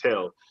turkey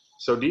tail.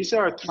 So these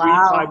are three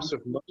wow. types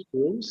of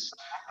mushrooms.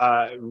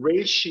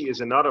 Reishi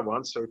is another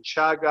one. So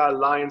chaga,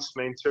 lion's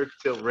mane, turkey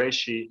tail,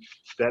 reishi,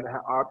 that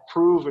are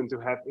proven to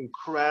have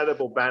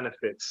incredible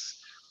benefits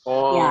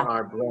on Yeah.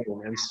 our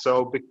brain. And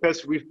so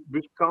because we've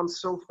gone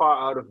so far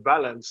out of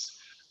balance,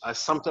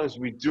 sometimes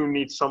we do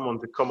need someone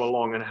to come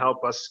along and help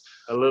us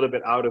a little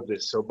bit out of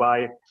this. So by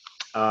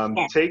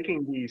Yeah.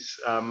 taking these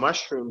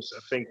mushrooms,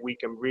 I think we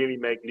can really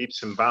make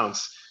leaps and bounds.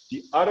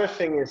 The other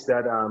thing is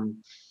that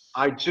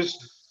I just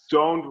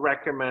don't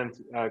recommend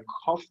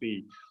coffee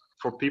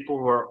for people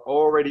who are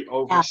already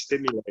Yeah.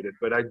 overstimulated.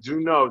 But I do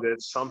know that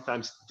it's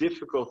sometimes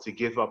difficult to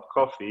give up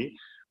coffee.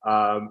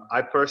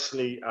 I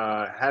personally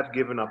have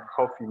given up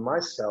coffee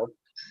myself,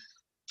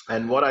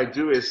 and what I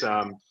do is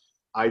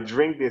I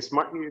drink this.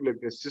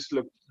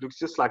 Look, looks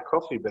just like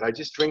coffee, but I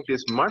just drink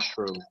this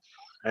mushroom,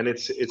 and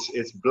it's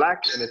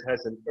black and it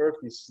has an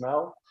earthy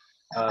smell,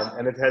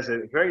 and it has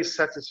a very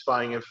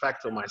satisfying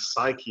effect on my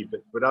psyche,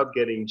 but without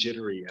getting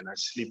jittery, and I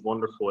sleep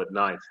wonderful at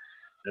night.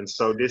 And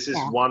so this is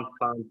Yeah. one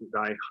plant that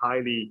I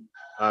highly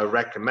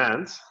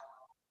recommend.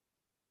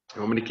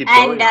 You want me to keep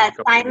And going? Or pick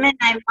up the Simon,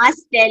 I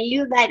must tell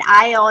you that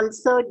I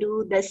also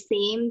do the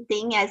same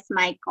thing as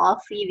my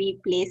coffee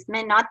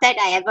replacement. Not that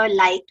I ever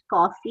liked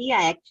coffee.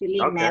 I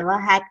actually okay. never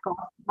had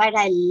coffee, but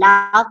I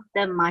love the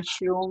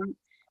mushroom.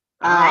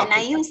 Ah, And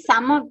I use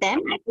some of them.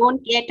 I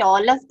don't get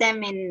all of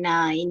them in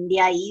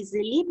India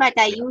easily, but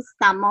I yeah. use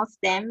some of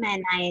them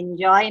and I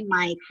enjoy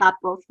my cup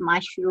of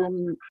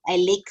mushroom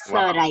elixir,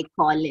 Wow. I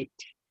call it.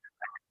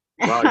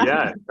 Wow.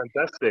 Yeah.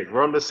 Fantastic.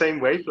 We're on the same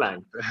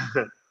wavelength.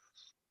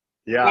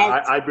 Yeah, Yes,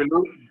 I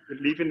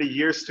believe in the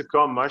years to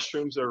come,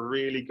 mushrooms are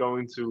really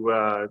going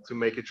to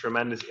make a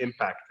tremendous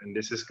impact, and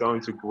this is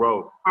going to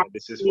grow.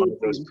 This is one of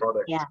those absolutely.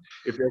 products. Yeah,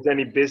 If there's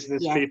any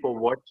business yes. people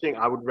watching,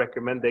 I would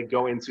recommend they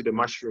go into the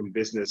mushroom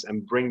business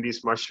and bring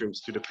these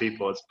mushrooms to the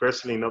people. It's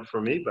personally not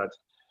for me, but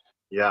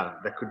yeah,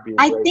 that could be a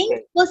I great think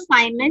thing. so,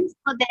 Simon.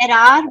 So there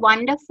are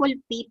wonderful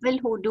people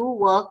who do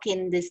work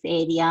in this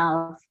area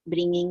of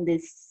bringing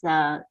this,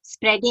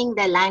 spreading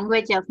the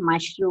language of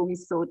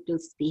mushrooms, so to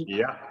speak.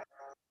 Yeah.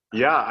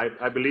 Yeah,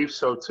 I believe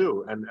so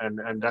too.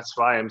 And that's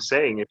why I'm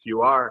saying if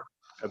you are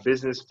a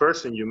business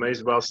person, you may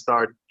as well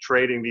start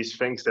trading these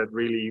things that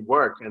really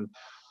work. And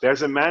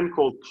there's a man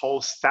called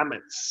Paul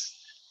Stamets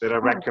that I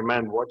Oh,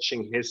 recommend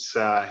watching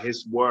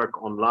his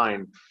work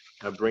online,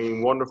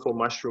 bringing wonderful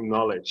mushroom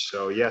knowledge.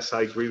 So yes,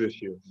 I agree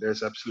with you.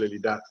 There's absolutely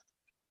that.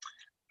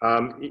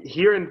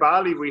 Here in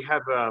Bali, we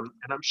have,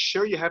 and I'm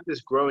sure you have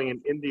this growing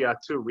in India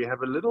too. We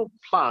have a little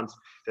plant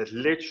that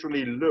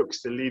literally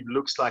looks, the leaf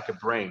looks like a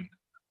brain.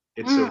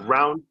 It's a mm,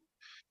 round,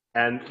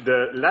 and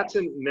the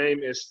Latin name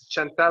is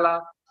Chantella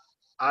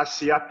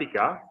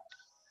asiatica.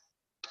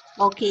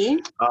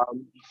 okay.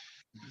 Um,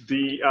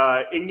 the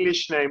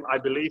English name, I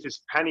believe,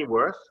 is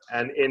pennyworth,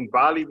 and in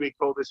Bali we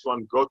call this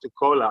one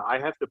gotukola. I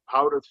have the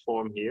powdered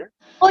form here.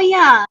 Oh,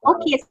 yeah.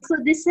 Uh, Okay. So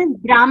this is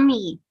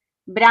Brahmi.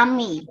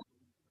 Brahmi.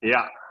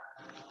 yeah,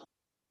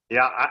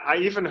 yeah. I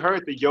even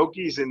heard the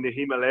yogis in the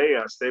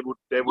Himalayas. They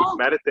would Oh,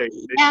 meditate.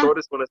 They yeah. saw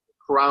this one as the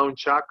crown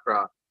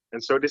chakra,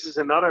 and so this is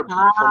another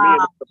for me Ah,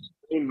 another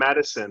brain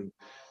medicine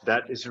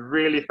that is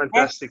really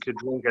yes. fantastic to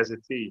drink as a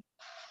tea.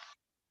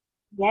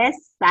 Yes,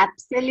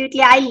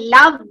 absolutely. I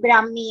love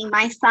Brahmi.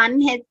 My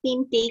son has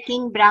been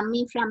taking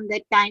Brahmi from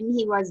the time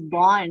he was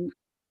born.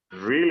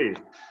 Really.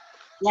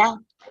 Yeah.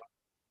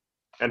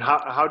 And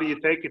how do you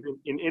take it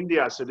in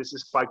India? So this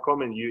is quite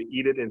common. You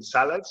eat it in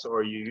salads,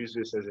 or you use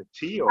this as a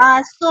tea, or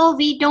So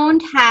we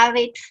don't have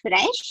it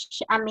fresh.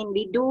 I mean,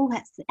 we do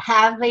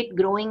have it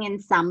growing in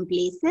some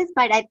places,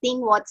 but I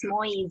think what's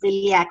more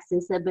easily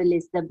accessible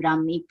is the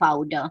Brahmi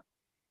powder,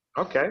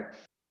 okay,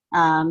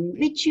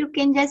 which you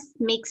can just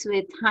mix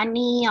with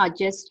honey or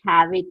just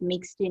have it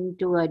mixed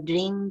into a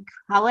drink.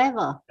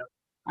 However,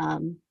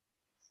 um,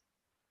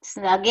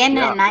 so again,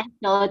 a yeah, nice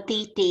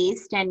earthy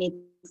taste, and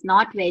it's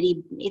not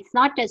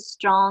a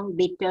strong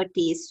bitter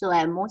taste. So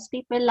most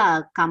people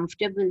are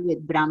comfortable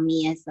with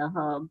Brahmi as a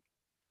herb.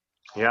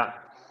 yeah,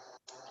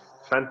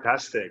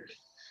 fantastic.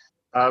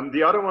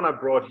 The other one I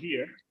brought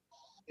here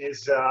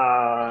is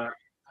uh,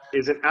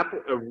 is a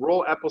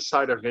raw apple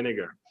cider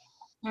vinegar.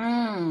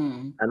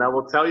 Mm, And I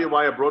will tell you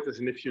why I brought this.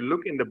 And if you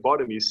look in the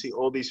bottom, you see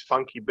all these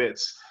funky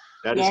bits.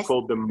 That is yes.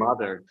 called the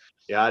mother.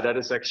 Yeah, that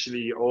is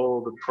actually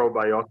all the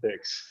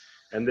probiotics.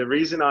 And the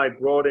reason I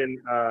brought in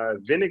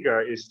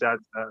vinegar is that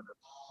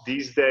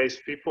these days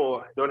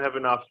people don't have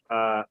enough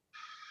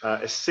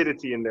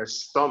acidity in their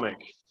stomach.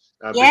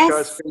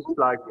 Because Yes. things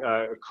like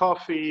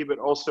coffee, but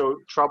also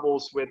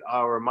troubles with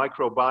our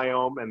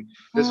microbiome, and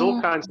there's all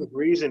Mm, kinds of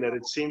reason that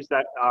it seems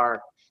that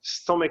our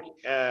stomach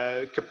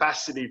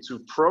capacity to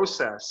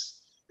process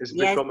has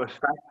yes. become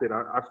affected.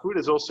 Our food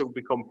has also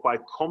become quite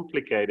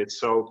complicated.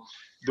 So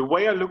the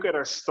way I look at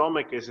our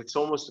stomach is it's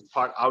almost a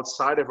part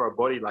outside of our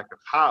body, like a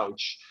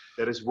pouch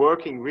that is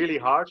working really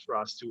hard for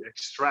us to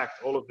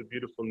extract all of the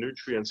beautiful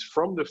nutrients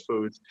from the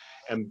food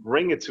and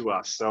bring it to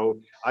us. So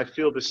I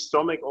feel the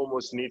stomach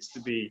almost needs to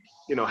be,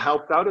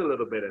 helped out a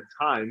little bit at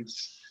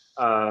times.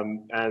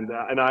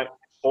 And I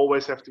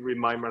always have to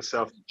remind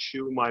myself to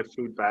chew my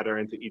food better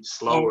and to eat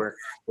Yes. slower.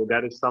 So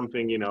that is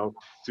something,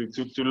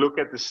 to look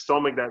at the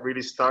stomach that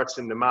really starts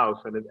in the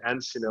mouth and it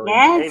ends, in the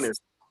Yes. anus.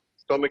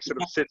 Stomach sort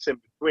of Yes. sits in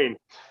between.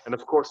 And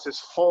of course,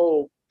 this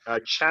whole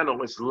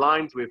channel is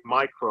lined with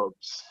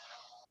microbes.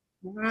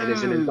 and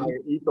it's an Mm. entire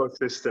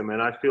ecosystem.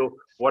 And I feel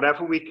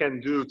whatever we can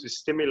do to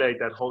stimulate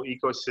that whole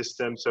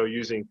ecosystem, so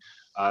using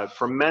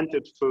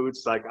fermented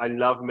foods, like I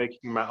love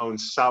making my own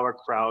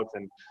sauerkraut,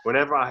 and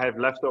whenever I have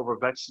leftover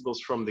vegetables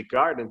from the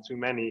garden, too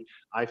many,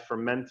 I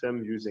ferment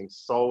them using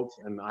salt.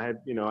 And I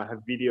have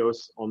videos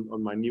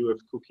on my New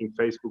Earth Cooking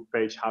Facebook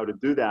page how to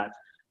do that.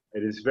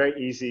 It is very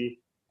easy,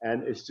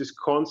 and it's just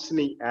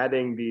constantly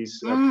adding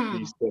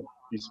Mm.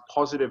 these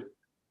positive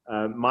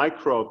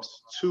microbes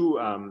to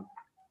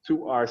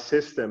our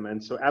system.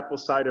 And so apple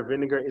cider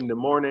vinegar in the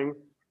morning,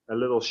 a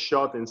little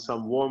shot in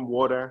some warm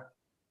water,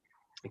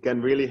 it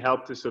can really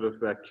help to sort of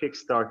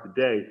kickstart the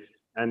day.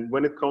 And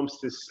when it comes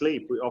to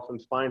sleep, we often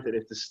find that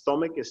if the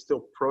stomach is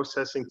still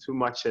processing too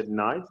much at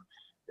night,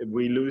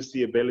 we lose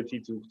the ability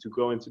to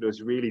go into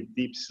those really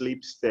deep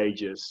sleep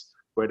stages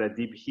where that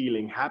deep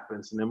healing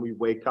happens. And then we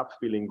wake up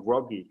feeling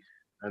groggy.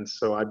 And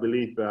so I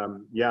believe,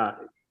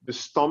 the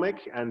stomach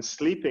and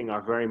sleeping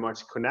are very much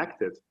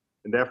connected.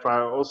 And therefore,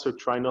 I also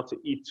try not to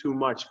eat too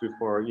much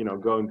before,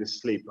 going to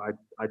sleep.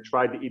 I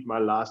try to eat my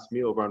last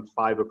meal around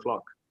 5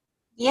 o'clock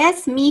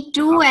Yes, me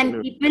too. And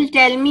afternoon. people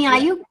tell me, "Are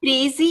Yeah, you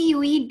crazy?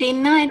 You eat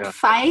dinner at yeah,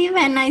 5?"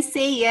 And I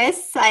say,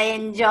 "Yes, I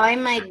enjoy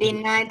my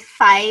dinner at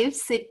 5,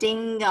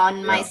 sitting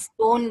on my yeah,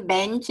 stone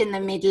bench in the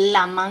middle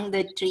among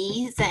the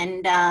trees.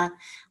 And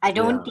I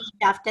don't yeah. eat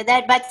after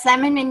that." But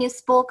Simon, when you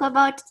spoke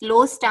about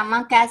low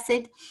stomach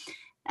acid,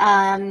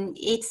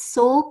 it's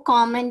so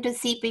common to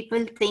see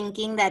people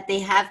thinking that they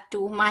have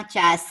too much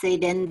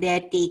acid and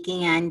they're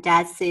taking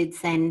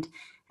antacids and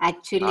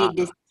actually Ah,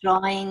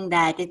 destroying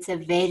that. It's a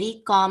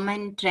very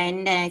common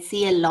trend, and I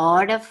see a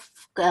lot of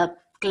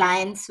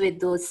clients with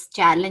those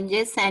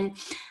challenges. And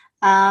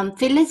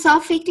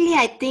philosophically,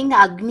 I think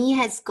Agni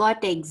has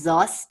got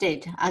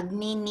exhausted.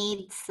 Agni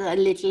needs a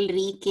little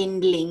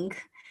rekindling.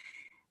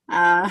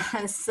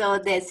 So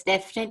there's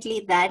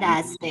definitely that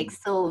aspect.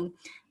 So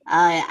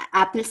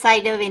apple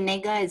cider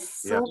vinegar is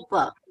yeah,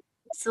 super.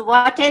 So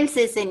what else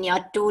is in your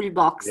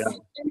toolbox? yeah.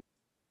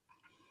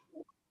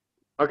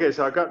 Okay,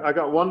 so I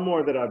got one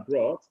more that I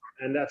brought,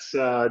 and that's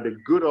the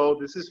good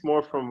old. This is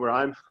more from where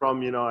I'm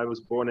from. I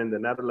was born in the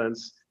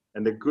Netherlands,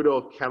 and the good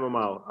old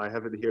chamomile. I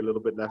have it here a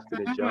little bit left in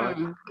a jar.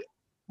 Mm.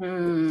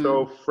 It's Hmm.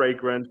 so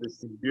fragrant.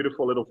 It's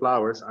beautiful little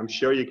flowers. I'm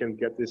sure you can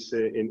get this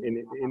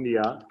in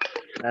India.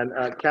 And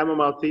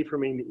chamomile tea for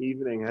me in the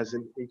evening has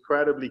an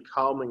incredibly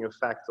calming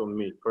effect on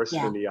me. Yeah.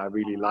 Personally, I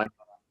really like it.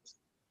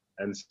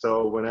 And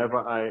so whenever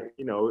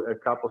a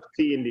cup of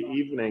tea in the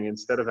evening,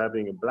 instead of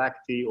having a black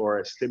tea or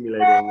a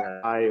stimulating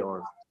chai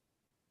or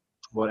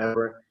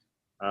whatever,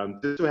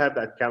 just to have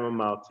that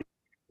chamomile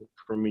tea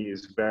for me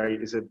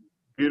is a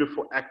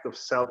beautiful act of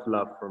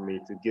self-love for me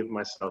to give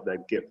myself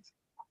that gift.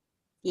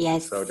 So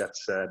Yes.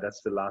 that's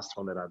the last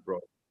one that I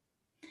brought.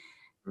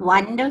 Mm.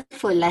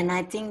 Wonderful. And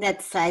I think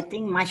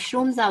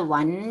mushrooms are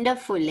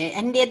wonderful.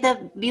 And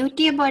the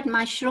beauty about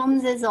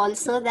mushrooms is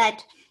also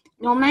that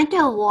no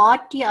matter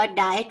what your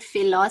diet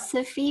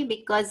philosophy,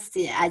 because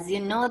as you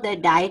know, the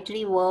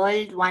dietary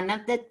world, one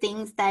of the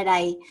things that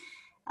I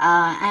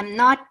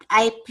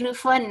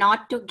prefer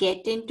not to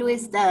get into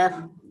is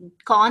the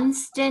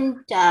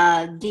constant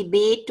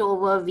debate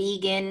over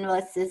vegan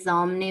versus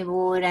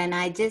omnivore. And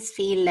I just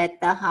feel let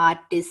the heart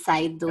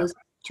decide Yeah, those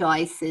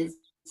choices.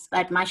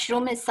 But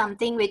mushroom is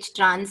something which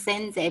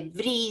transcends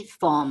every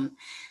form.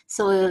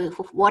 So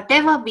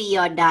whatever be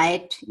your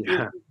diet, you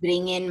yeah, could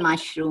bring in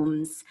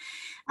mushrooms.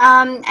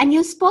 And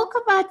you spoke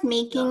about yeah.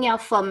 making your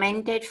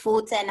fermented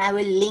foods, and I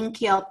will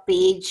link your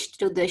page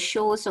to the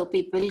show so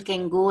people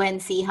can go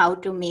and see how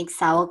to make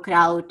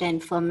sauerkraut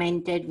and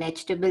fermented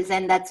vegetables.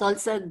 And that's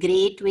also a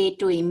great way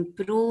to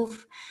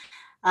improve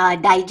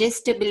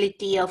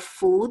digestibility of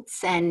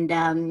foods, and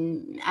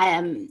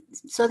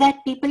so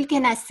that people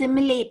can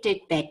assimilate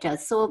it better.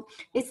 So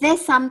is there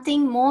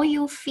something more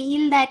you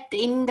feel that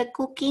in the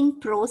cooking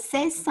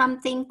process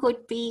something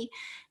could be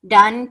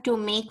done to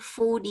make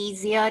food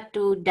easier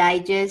to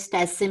digest,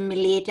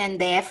 assimilate, and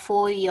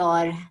therefore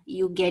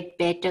you get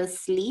better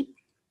sleep?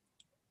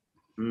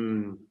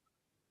 Mm.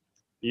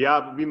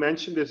 Yeah, we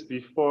mentioned this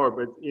before,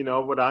 but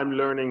what I'm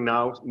learning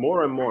now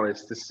more and more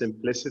is the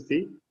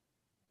simplicity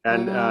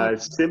and Mm,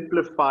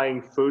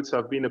 simplifying foods.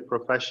 I've been a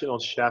professional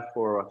chef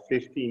for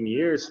 15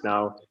 years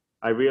now.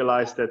 I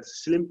realized that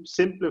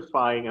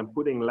simplifying and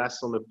putting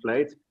less on the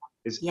plate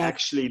is yes.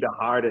 actually the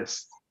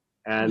hardest.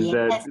 And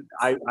Yes.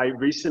 I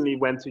recently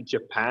went to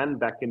Japan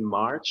back in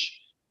March,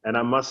 and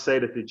I must say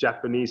that the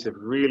Japanese have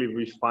really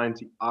refined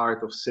the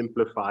art of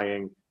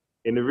simplifying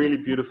in a really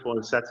beautiful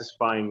and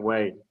satisfying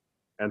way.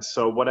 And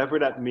so, whatever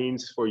that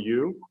means for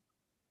you,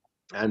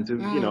 and to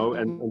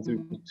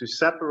to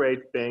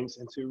separate things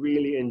and to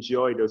really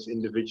enjoy those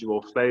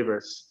individual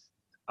flavors,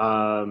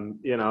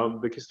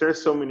 because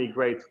there's so many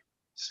great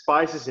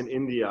spices in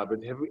India,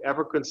 but have we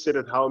ever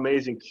considered how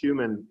amazing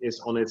cumin is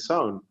on its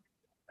own?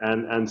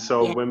 And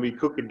so Yes. when we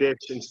cook a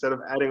dish, instead of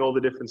adding all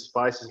the different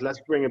spices,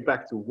 let's bring it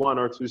back to one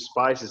or two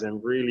spices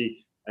and really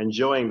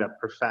enjoying that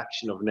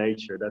perfection of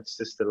nature. That's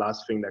just the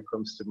last thing that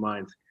comes to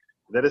mind.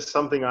 That is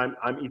something I'm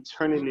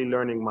eternally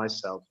learning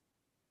myself.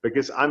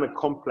 because I'm a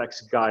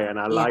complex guy and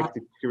I Yeah. like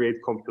to create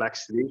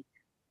complexity.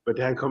 But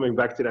then coming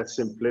back to that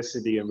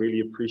simplicity and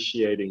really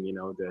appreciating,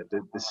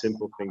 the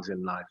simple things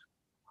in life.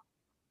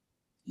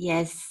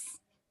 Yes.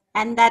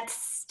 And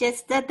that's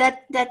just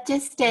that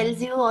just tells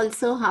you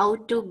also how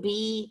to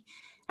be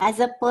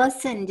as a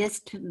person,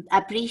 just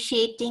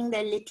appreciating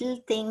the little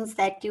things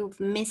that you've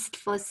missed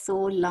for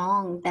so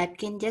long, that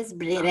can just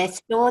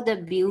restore the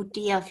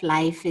beauty of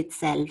life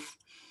itself.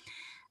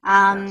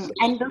 Yes.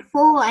 And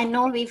before, I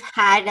know we've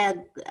had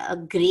a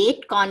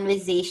great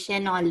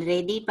conversation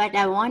already, but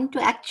I want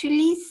to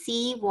actually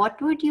see what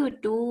would you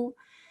do.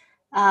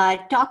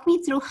 Talk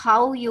me through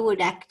how you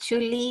would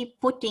actually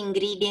put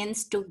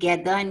ingredients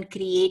together and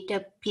create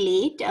a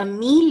plate, a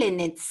meal in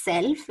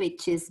itself,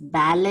 which is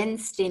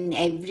balanced in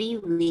every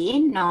way.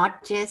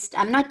 Not just,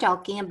 I'm not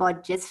talking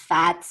about just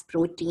fats,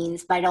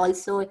 proteins, but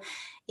also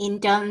in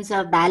terms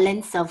of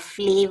balance of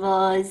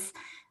flavors.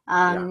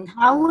 Yeah.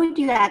 How would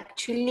you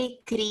actually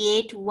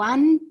create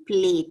one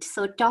plate?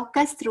 So, talk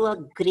us through a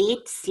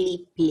great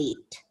sleep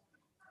plate.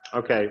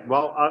 Okay.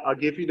 Well, I'll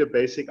give you the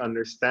basic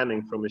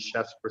understanding from a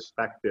chef's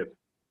perspective.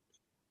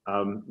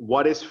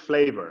 What is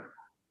flavor?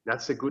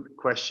 That's a good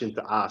question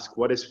to ask.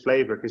 What is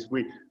flavor? Because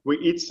we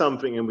eat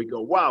something and we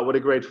go, wow, what a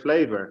great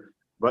flavor.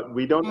 But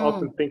we don't Mm,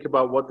 often think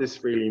about what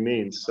this really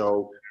means.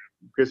 So,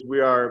 because we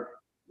are,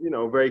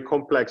 very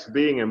complex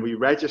being and we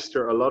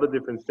register a lot of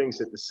different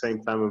things at the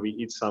same time when we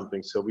eat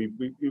something. So we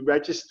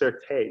register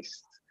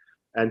taste.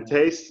 And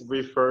taste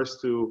refers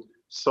to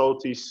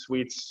salty,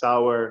 sweet,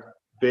 sour,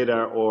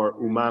 bitter, or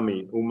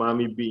umami.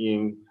 Umami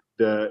being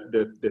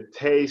the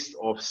taste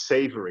of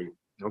savory.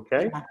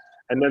 Okay. yeah.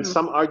 And then Mm,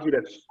 some argue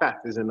that fat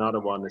is another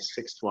one, the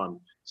sixth one.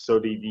 So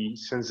the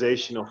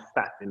sensation of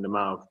fat in the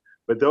mouth.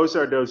 But those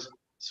are those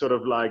sort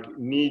of like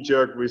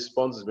knee-jerk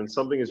responses. When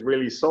something is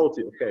really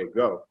salty, okay,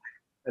 go.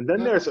 And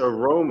then mm, there's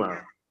aroma.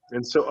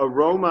 And so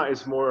aroma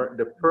is more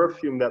the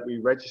perfume that we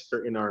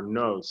register in our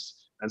nose.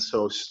 And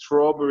so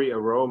strawberry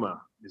aroma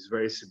is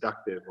very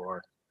seductive,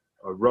 or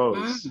a mm,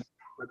 rose.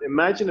 But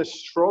imagine a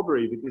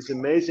strawberry with this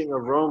amazing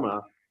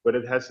aroma, but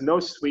it has no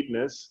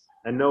sweetness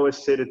and no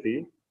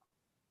acidity.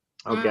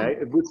 mm. Okay,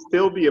 it would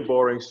still be a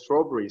boring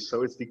strawberry.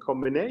 So it's the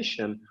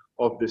combination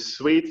of the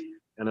sweet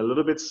and a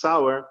little bit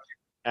sour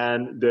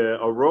and the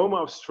aroma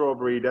of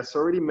strawberry that's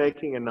already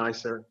making a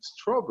nicer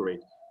strawberry.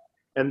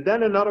 And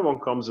then another one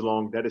comes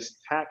along that is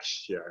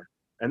texture.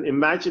 And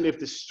imagine if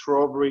the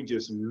strawberry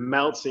just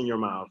melts in your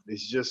mouth.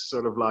 It's just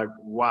sort of like,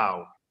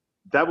 wow,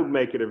 that would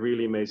make it a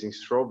really amazing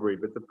strawberry.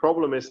 But the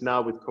problem is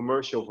now with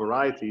commercial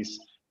varieties,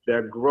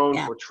 they're grown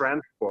Yeah. for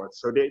transport.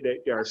 So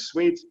they are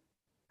sweet,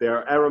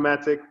 they're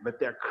aromatic, but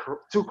they're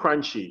too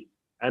crunchy.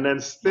 And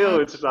then still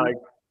Mm, it's like,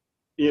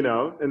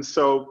 and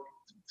so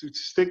to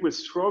stick with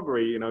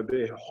strawberry,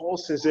 the whole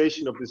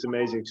sensation of this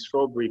amazing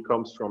strawberry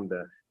comes from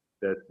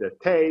the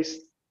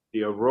taste,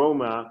 the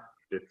aroma,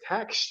 the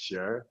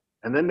texture.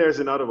 And then there's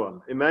another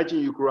one. Imagine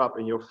you grew up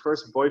and your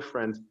first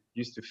boyfriend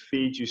used to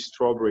feed you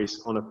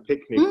strawberries on a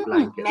picnic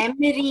blanket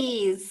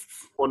memories.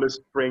 on a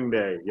spring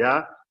day.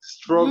 Yeah.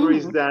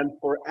 Strawberries Mm, then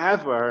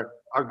forever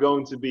are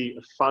going to be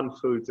a fun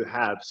food to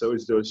have. So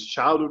it's those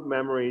childhood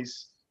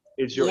memories,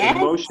 it's your yes.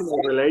 emotional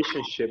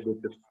relationship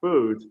with the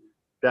food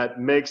that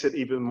makes it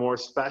even more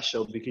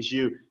special, because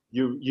you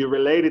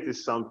relate it to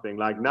something.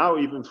 Like now,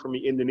 even for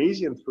me,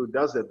 Indonesian food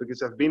does that,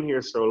 because I've been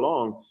here so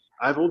long.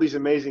 I have all these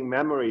amazing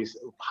memories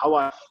of how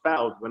I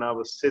felt when I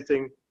was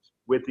sitting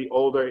with the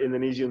older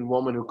Indonesian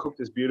woman who cooked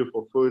this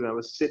beautiful food, and I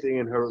was sitting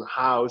in her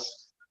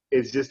house.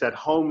 It's just that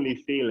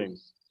homely feeling.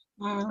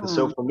 And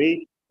so Mm, for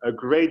me, a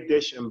great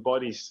dish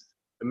embodies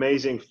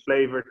amazing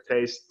flavor,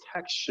 taste,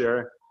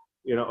 texture,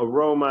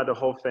 aroma, the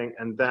whole thing,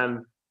 and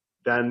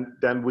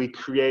then we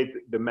create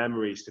the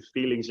memories, the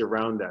feelings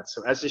around that.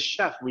 So as a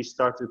chef, we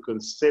start to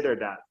consider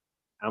that,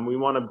 and we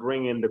want to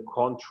bring in the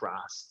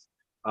contrast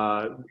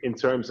in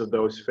terms of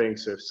those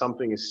things. So if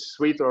something is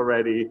sweet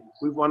already,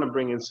 we want to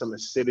bring in some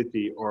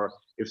acidity, or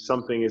if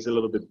something is a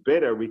little bit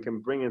bitter, we can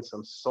bring in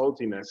some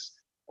saltiness,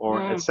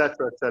 or mm,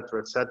 etc.,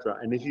 etc., etc.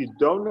 And if you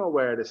don't know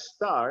where to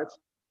start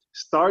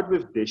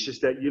with dishes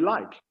that you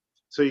like.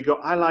 So you go,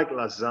 I like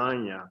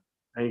lasagna.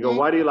 And you go, mm,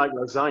 why do you like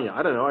lasagna?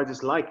 I don't know, I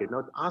just like it.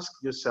 Now ask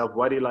yourself,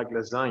 why do you like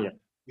lasagna?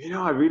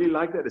 I really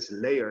like that it's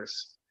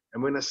layers.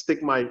 And when I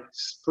stick my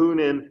spoon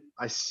in,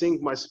 I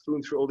sink my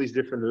spoon through all these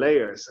different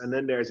layers. And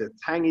then there's a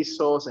tangy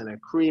sauce and a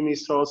creamy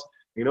sauce.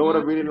 You know what I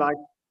mm, really like?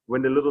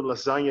 When the little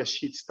lasagna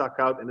sheet stuck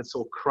out and it's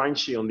all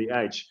crunchy on the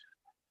edge.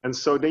 And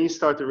so then you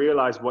start to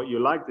realize what you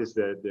like is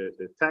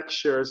the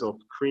textures of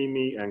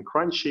creamy and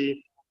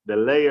crunchy, the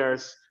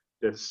layers,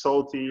 the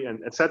salty, and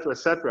etc.,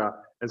 etc.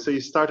 And so you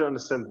start to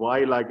understand why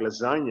you like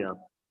lasagna.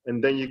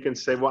 And then you can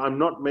say, well, I'm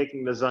not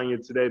making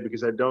lasagna today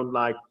because I don't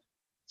like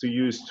to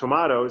use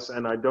tomatoes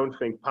and I don't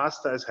think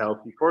pasta is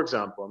healthy. For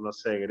example, I'm not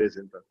saying it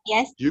isn't, but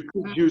yes. you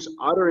could Mm, use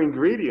other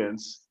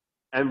ingredients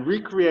and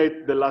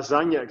recreate the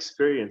lasagna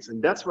experience.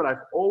 And that's what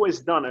I've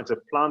always done as a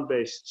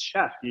plant-based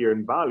chef here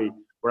in Bali,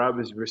 where I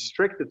was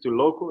restricted to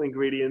local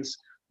ingredients,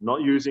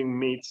 not using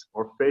meat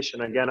or fish.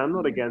 And again, I'm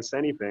not against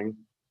anything.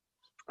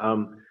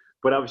 Um,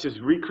 but I was just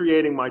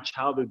recreating my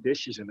childhood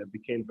dishes, and it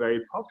became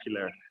very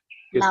popular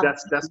because Love.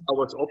 that's how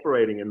what's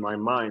operating in my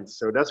mind.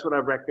 So that's what I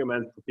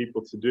recommend for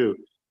people to do,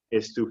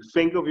 is to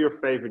think of your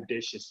favorite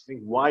dishes,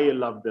 think why you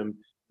love them,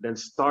 then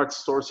start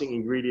sourcing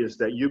ingredients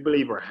that you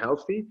believe are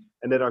healthy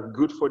and that are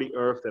good for the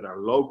earth, that are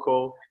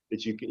local,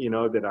 that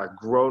that are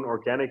grown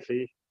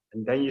organically,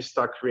 and then you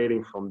start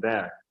creating from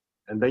there.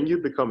 And then you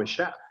become a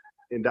chef.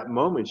 In that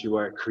moment, you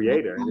are a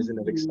creator, and isn't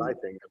that Mm.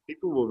 exciting? And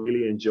people will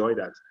really enjoy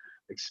that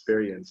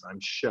experience, I'm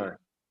sure.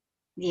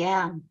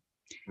 Yeah.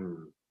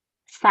 Hmm.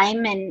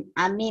 Simon,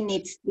 I mean,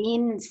 it's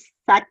been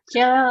such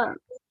a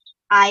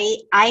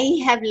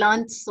I have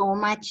learned so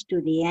much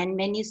today. And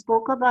when you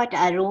spoke about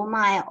aroma,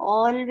 I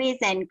always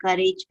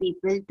encourage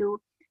people to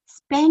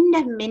spend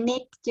a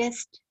minute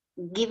just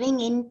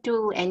giving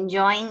into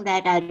enjoying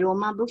that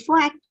aroma before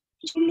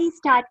actually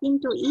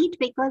starting to eat,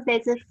 because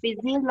there's a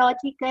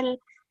physiological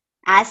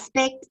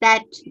aspect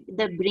that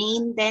the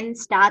brain then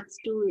starts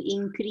to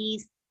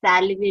increase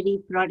salivary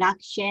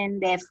production,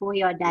 therefore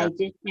your Yeah.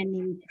 digestion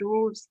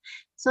improves.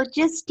 So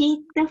just take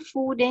the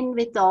food in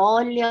with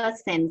all your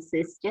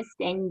senses, just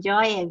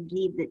enjoy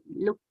every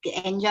look,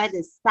 enjoy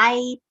the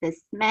sight, the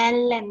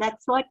smell, and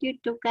that's what you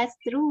took us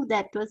through.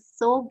 That was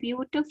so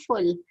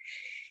beautiful.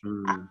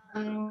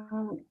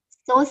 Hmm.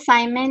 So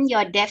Simon,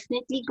 you're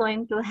definitely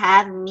going to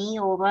have me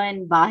over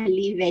in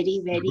Bali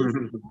very, very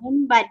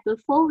soon. But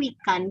before we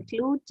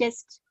conclude,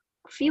 just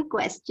a few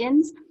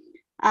questions.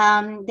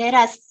 There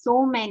are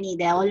so many,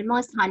 there are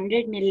almost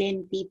 100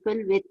 million people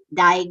with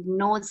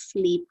diagnosed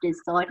sleep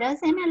disorders,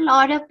 and a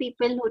lot of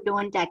people who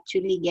don't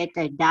actually get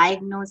a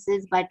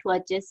diagnosis but who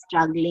are just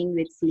struggling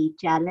with sleep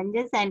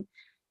challenges. And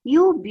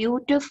you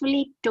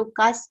beautifully took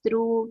us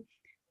through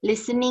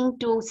listening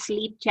to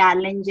sleep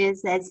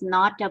challenges as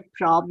not a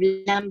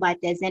problem but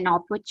as an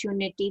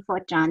opportunity for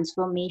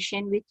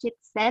transformation, which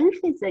itself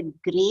is a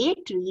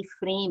great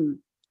reframe.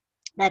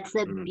 That's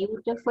a Hmm.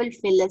 beautiful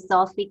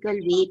philosophical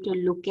way to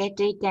look at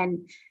it and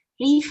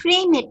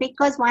reframe it,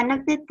 because one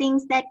of the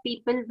things that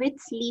people with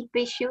sleep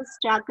issues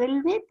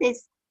struggle with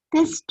is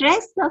the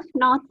stress of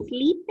not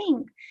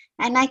sleeping.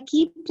 And I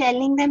keep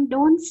telling them,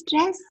 don't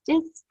stress,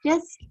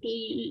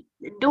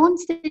 don't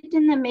sit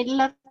in the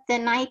middle of the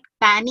night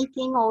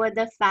panicking over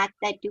the fact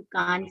that you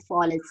can't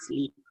fall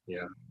asleep.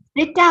 Yeah.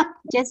 Sit up,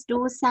 just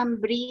do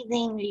some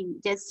breathing,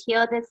 just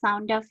hear the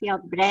sound of your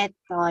breath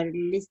or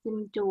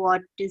listen to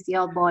what is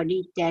your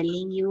body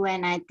telling you.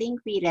 And I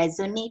think we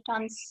resonate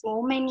on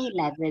so many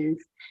levels.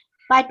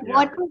 But Yeah.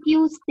 what would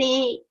you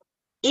say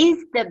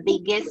is the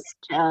biggest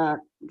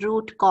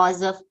root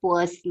cause of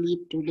poor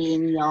sleep today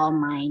in your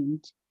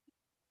mind?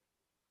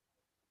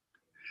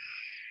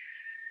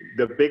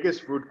 The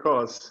biggest root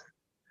cause,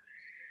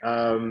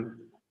 um,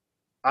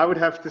 I would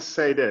have to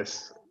say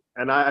this,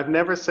 and I've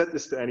never said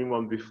this to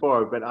anyone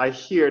before, but I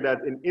hear that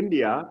in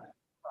India,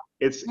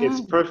 it's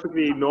Mm,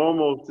 perfectly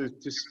normal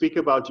to speak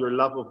about your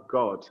love of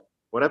God,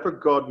 whatever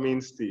God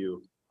means to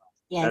you.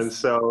 And yes,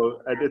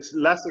 so it's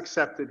less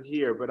accepted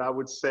here, but I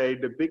would say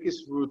the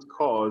biggest root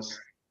cause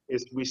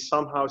is we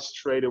somehow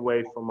strayed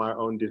away from our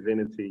own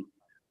divinity.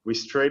 We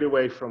strayed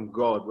away from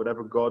God,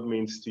 whatever God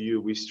means to you.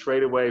 We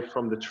strayed away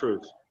from the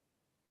truth.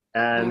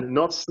 mm, And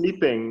not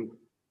sleeping,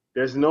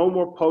 there's no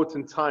more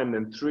potent time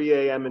than 3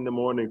 a.m. in the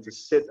morning to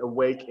sit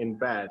awake in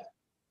bed,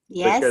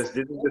 yes, because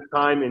this is the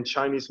time in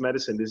Chinese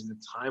medicine, this is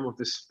the time of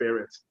the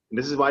spirit. And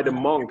this is why the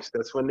monks,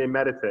 that's when they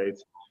meditate.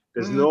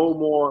 There's mm, no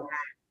more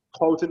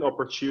potent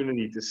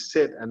opportunity to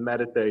sit and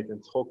meditate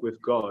and talk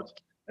with God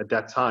at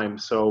that time.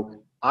 So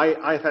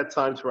I've had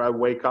times where I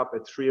wake up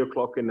at 3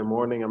 o'clock in the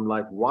morning. I'm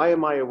like, why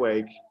am I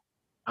awake?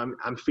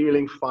 I'm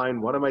feeling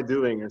fine. What am I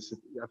doing? And so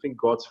I think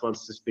God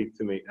wants to speak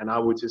to me. And I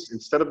would just,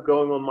 instead of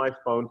going on my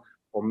phone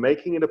or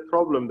making it a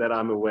problem that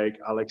I'm awake,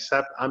 I'll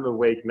accept I'm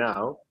awake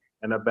now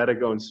and I better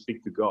go and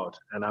speak to God.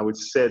 And I would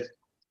sit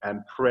and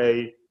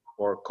pray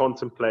or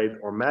contemplate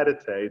or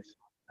meditate.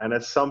 And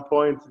at some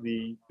point,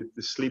 the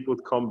sleep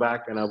would come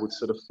back and I would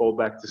sort of fall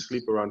back to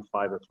sleep around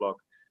 5 o'clock.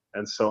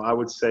 And so I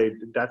would say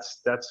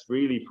that's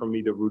really for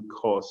me the root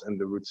cause and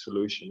the root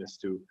solution is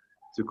to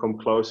come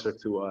closer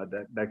to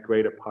that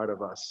greater part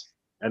of us.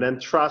 And then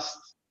trust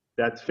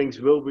that things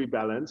will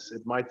rebalance.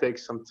 It might take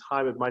some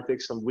time, it might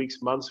take some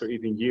weeks, months, or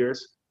even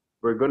years.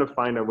 We're going to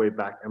find our way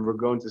back and we're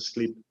going to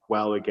sleep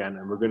well again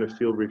and we're going to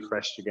feel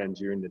refreshed again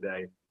during the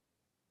day.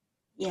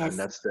 And yes.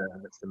 that's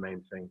the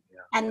main thing. Yeah.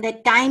 And the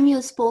time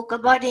you spoke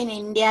about in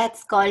India,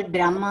 it's called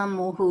Brahma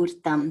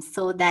Muhurtam.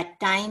 So that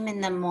time in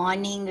the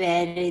morning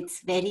where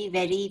it's very,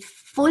 very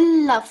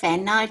full of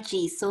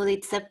energy. So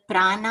it's a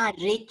prana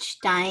rich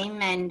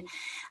time. And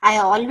I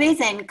always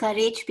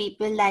encourage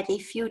people that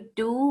if you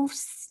do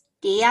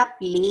stay up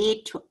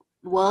late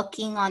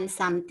working on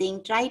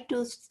something, try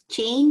to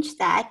change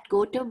that,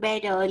 go to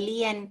bed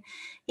early, and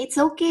it's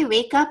okay.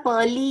 Wake up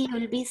early.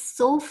 You'll be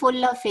so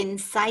full of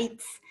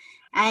insights,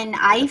 and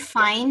I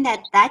find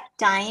at that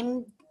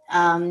time,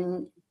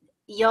 um,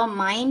 your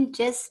mind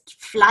just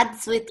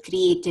floods with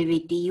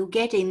creativity. You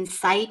get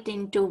insight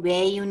into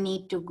where you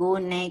need to go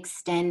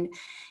next. And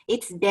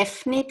it's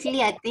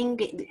definitely, I think,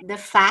 the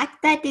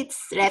fact that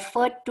it's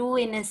referred to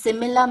in a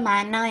similar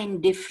manner in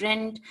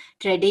different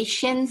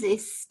traditions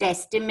is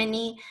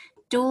testimony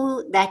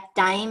to that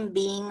time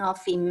being of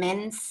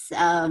immense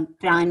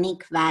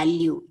pranic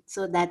value.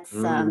 So that's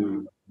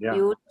Yeah.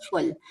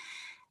 beautiful.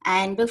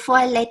 And before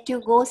I let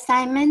you go,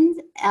 Simon,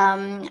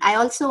 I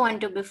also want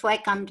to, before I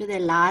come to the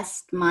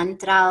last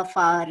mantra of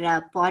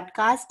our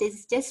podcast,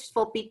 is just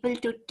for people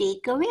to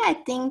take away. I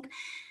think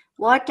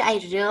what I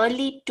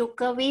really took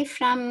away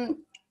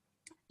from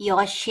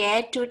your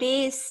share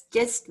today is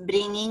just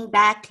bringing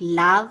back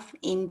love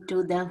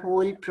into the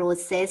whole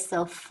process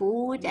of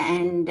food,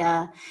 and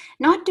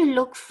not to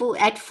look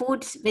at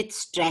food with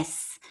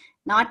stress,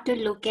 not to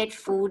look at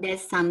food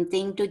as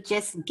something to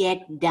just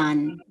get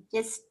done,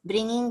 just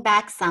bringing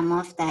back some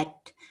of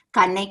that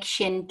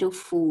connection to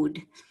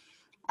food.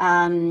 We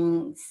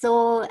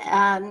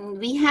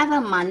have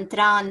a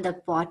mantra on the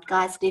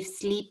podcast: if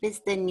sleep is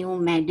the new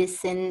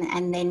medicine,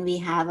 and then we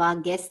have our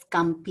guests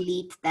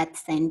complete that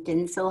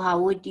sentence. So how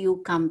would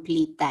you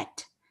complete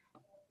that?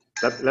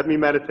 Let me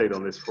meditate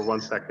on this for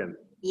 1 second.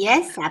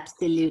 Yes,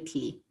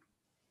 absolutely.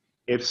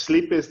 If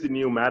sleep is the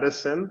new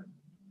medicine,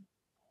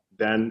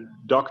 then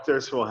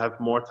doctors will have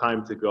more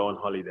time to go on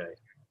holiday.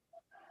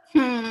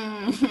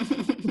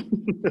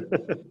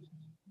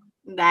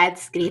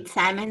 That's great,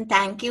 Simon.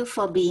 Thank you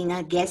for being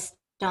a guest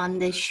on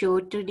the show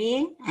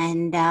today.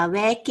 And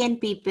where can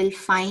people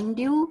find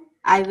you?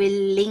 I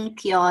will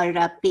link your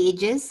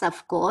pages,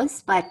 of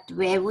course, but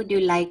where would you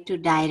like to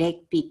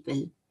direct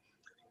people?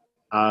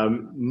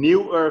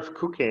 New Earth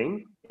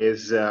Cooking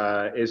is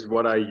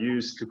what I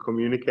use to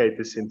communicate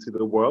this into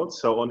the world.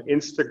 So on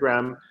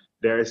Instagram,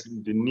 there's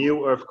the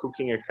New Earth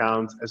Cooking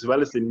account, as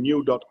well as the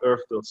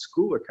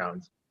new.earth.school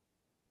account.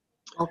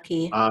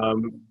 Okay.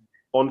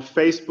 On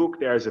Facebook,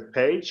 there's a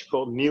page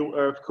called New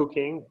Earth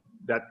Cooking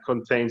that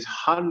contains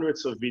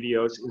hundreds of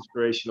videos,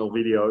 inspirational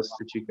videos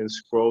that you can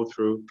scroll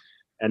through.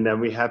 And then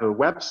we have a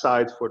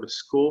website for the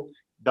school,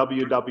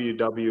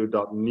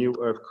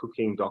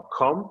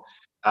 www.newearthcooking.com,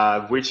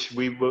 which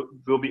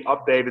will be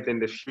updated in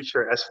the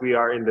future as we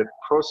are in the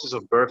process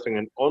of birthing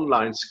an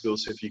online school.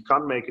 So if you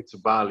can't make it to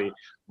Bali,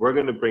 we're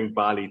going to bring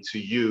Bali to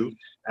you,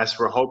 as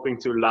we're hoping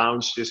to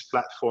launch this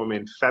platform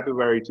in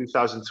February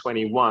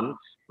 2021,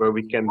 where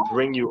we can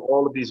bring you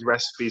all of these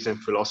recipes and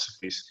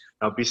philosophies.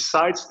 Now,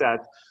 besides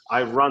that,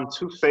 I run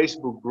 2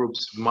 Facebook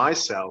groups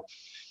myself.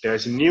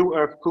 There's New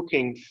Earth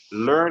Cooking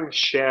Learn,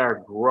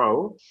 Share,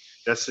 Grow.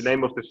 That's the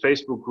name of the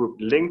Facebook group,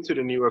 linked to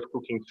the New Earth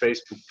Cooking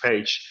Facebook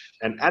page.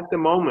 And at the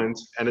moment,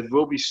 and it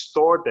will be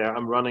stored there,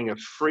 I'm running a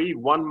free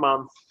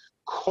 1-month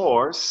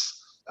course.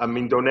 I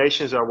mean,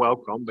 donations are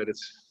welcome, but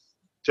it's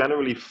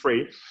generally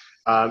free,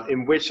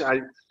 in which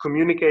I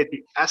communicate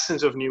the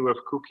essence of New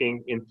Earth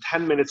Cooking in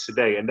 10 minutes a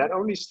day. And that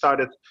only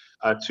started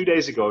 2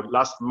 days ago,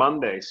 last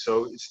Monday.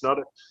 So it's not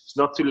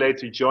too late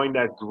to join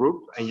that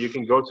group, and you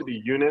can go to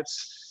the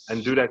units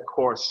and do that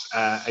course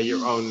at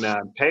your own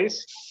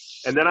pace.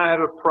 And then I have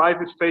a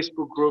private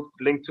Facebook group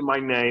linked to my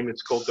name.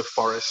 It's called The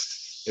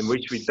Forest, in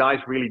which we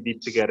dive really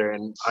deep together.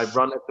 And I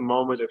run at the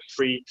moment a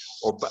free,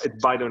 or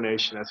by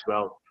donation as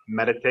well,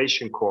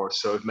 meditation course.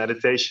 So if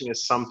meditation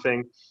is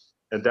something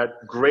that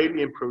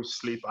greatly improves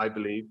sleep, I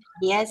believe.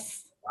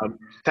 Yes.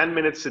 10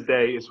 minutes a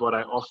day is what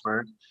I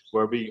offer,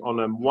 where we on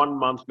a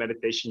 1-month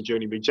meditation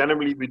journey. We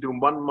do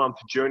 1-month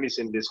journeys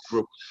in this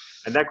group.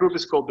 And that group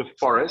is called The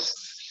Forest.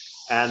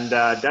 And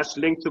that's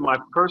linked to my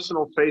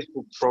personal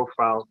Facebook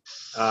profile.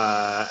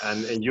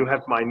 And you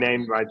have my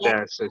name right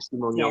there. So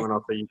Simon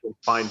Jongenotter, you can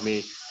find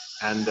me.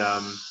 And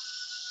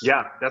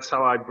that's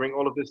how I bring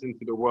all of this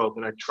into the world.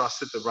 And I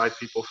trust that the right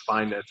people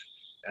find it.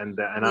 And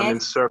I'm in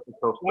service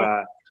of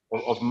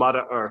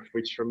Mother Earth,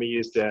 which for me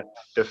is the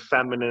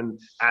feminine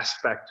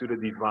aspect to the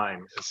divine.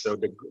 And so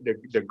the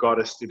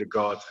goddess to the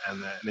god.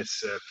 And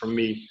it's for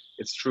me,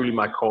 it's truly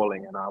my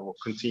calling, and I will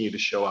continue to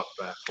show up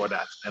for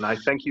that. And I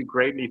thank you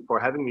greatly for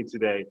having me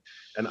today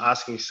and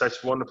asking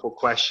such wonderful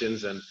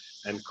questions and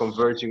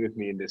converging with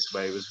me in this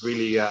way. It was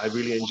really, I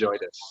really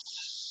enjoyed it.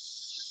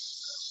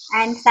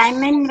 And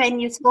Simon,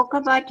 when you spoke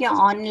about your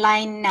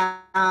online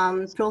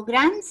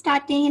program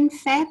starting in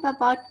Feb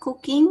about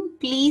cooking,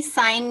 please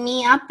sign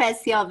me up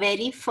as your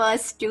very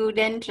first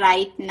student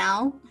right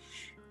now.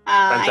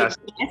 I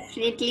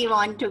definitely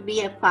want to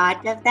be a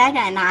part of that,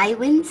 and I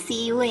will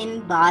see you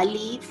in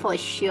Bali for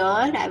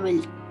sure. I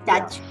will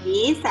touch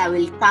base, I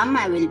will come,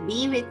 I will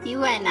be with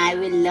you, and I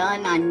will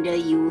learn under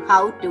you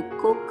how to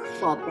cook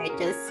for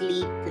better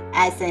sleep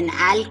as an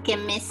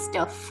alchemist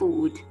of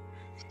food.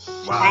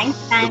 Wow. Thanks,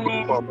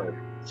 Simon.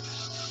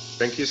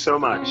 Thank you so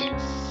much.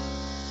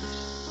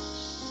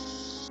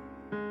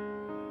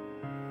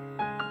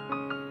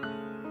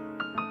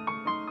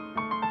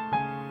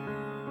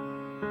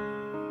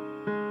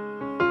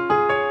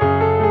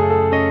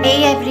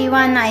 Hey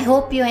everyone, everyone. I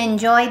hope you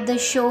enjoyed the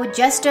show.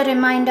 Just a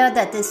reminder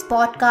that this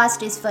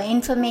podcast is for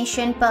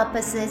information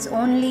purposes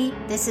only.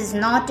 This is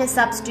not a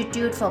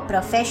substitute for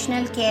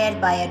professional care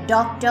by a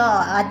doctor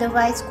or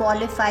otherwise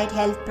qualified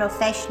health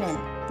professional.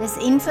 This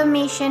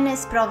information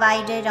is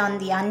provided on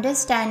the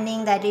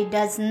understanding that it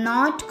does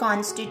not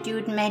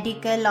constitute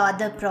medical or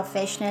other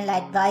professional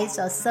advice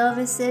or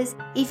services.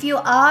 If you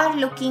are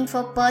looking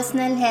for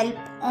personal help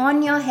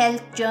on your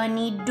health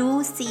journey,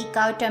 do seek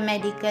out a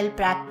medical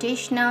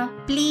practitioner.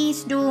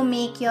 Please do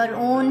make your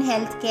own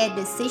healthcare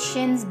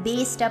decisions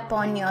based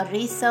upon your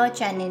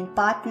research and in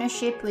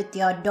partnership with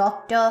your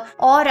doctor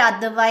or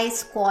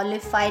otherwise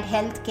qualified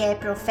healthcare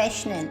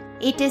professional.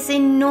 It is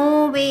in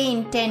no way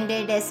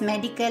intended as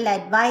medical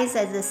advice,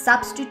 as a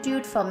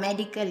substitute for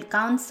medical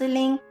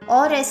counseling,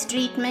 or as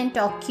treatment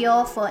or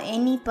cure for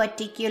any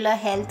particular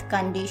health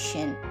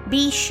condition.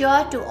 Be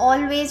sure to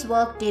always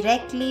work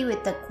directly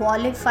with a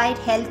qualified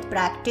health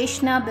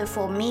practitioner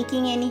before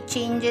making any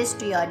changes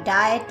to your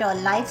diet or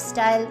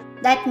lifestyle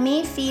that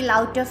may feel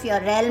out of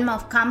your realm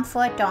of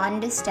comfort or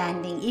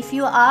understanding. If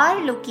you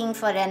are looking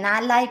for an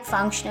allied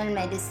functional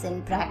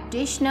medicine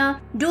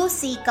practitioner, do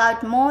seek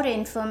out more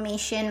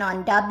information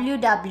on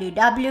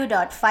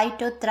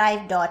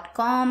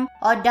www.phytothrive.com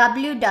or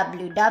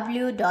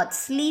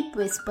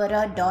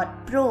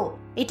www.sleepwhisperer.pro.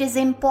 It is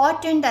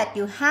important that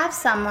you have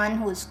someone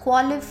who is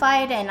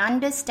qualified and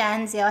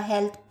understands your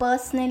health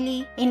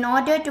personally in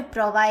order to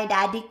provide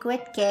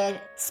adequate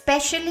care,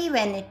 especially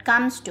when it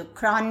comes to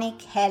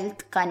chronic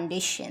health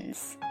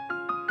conditions.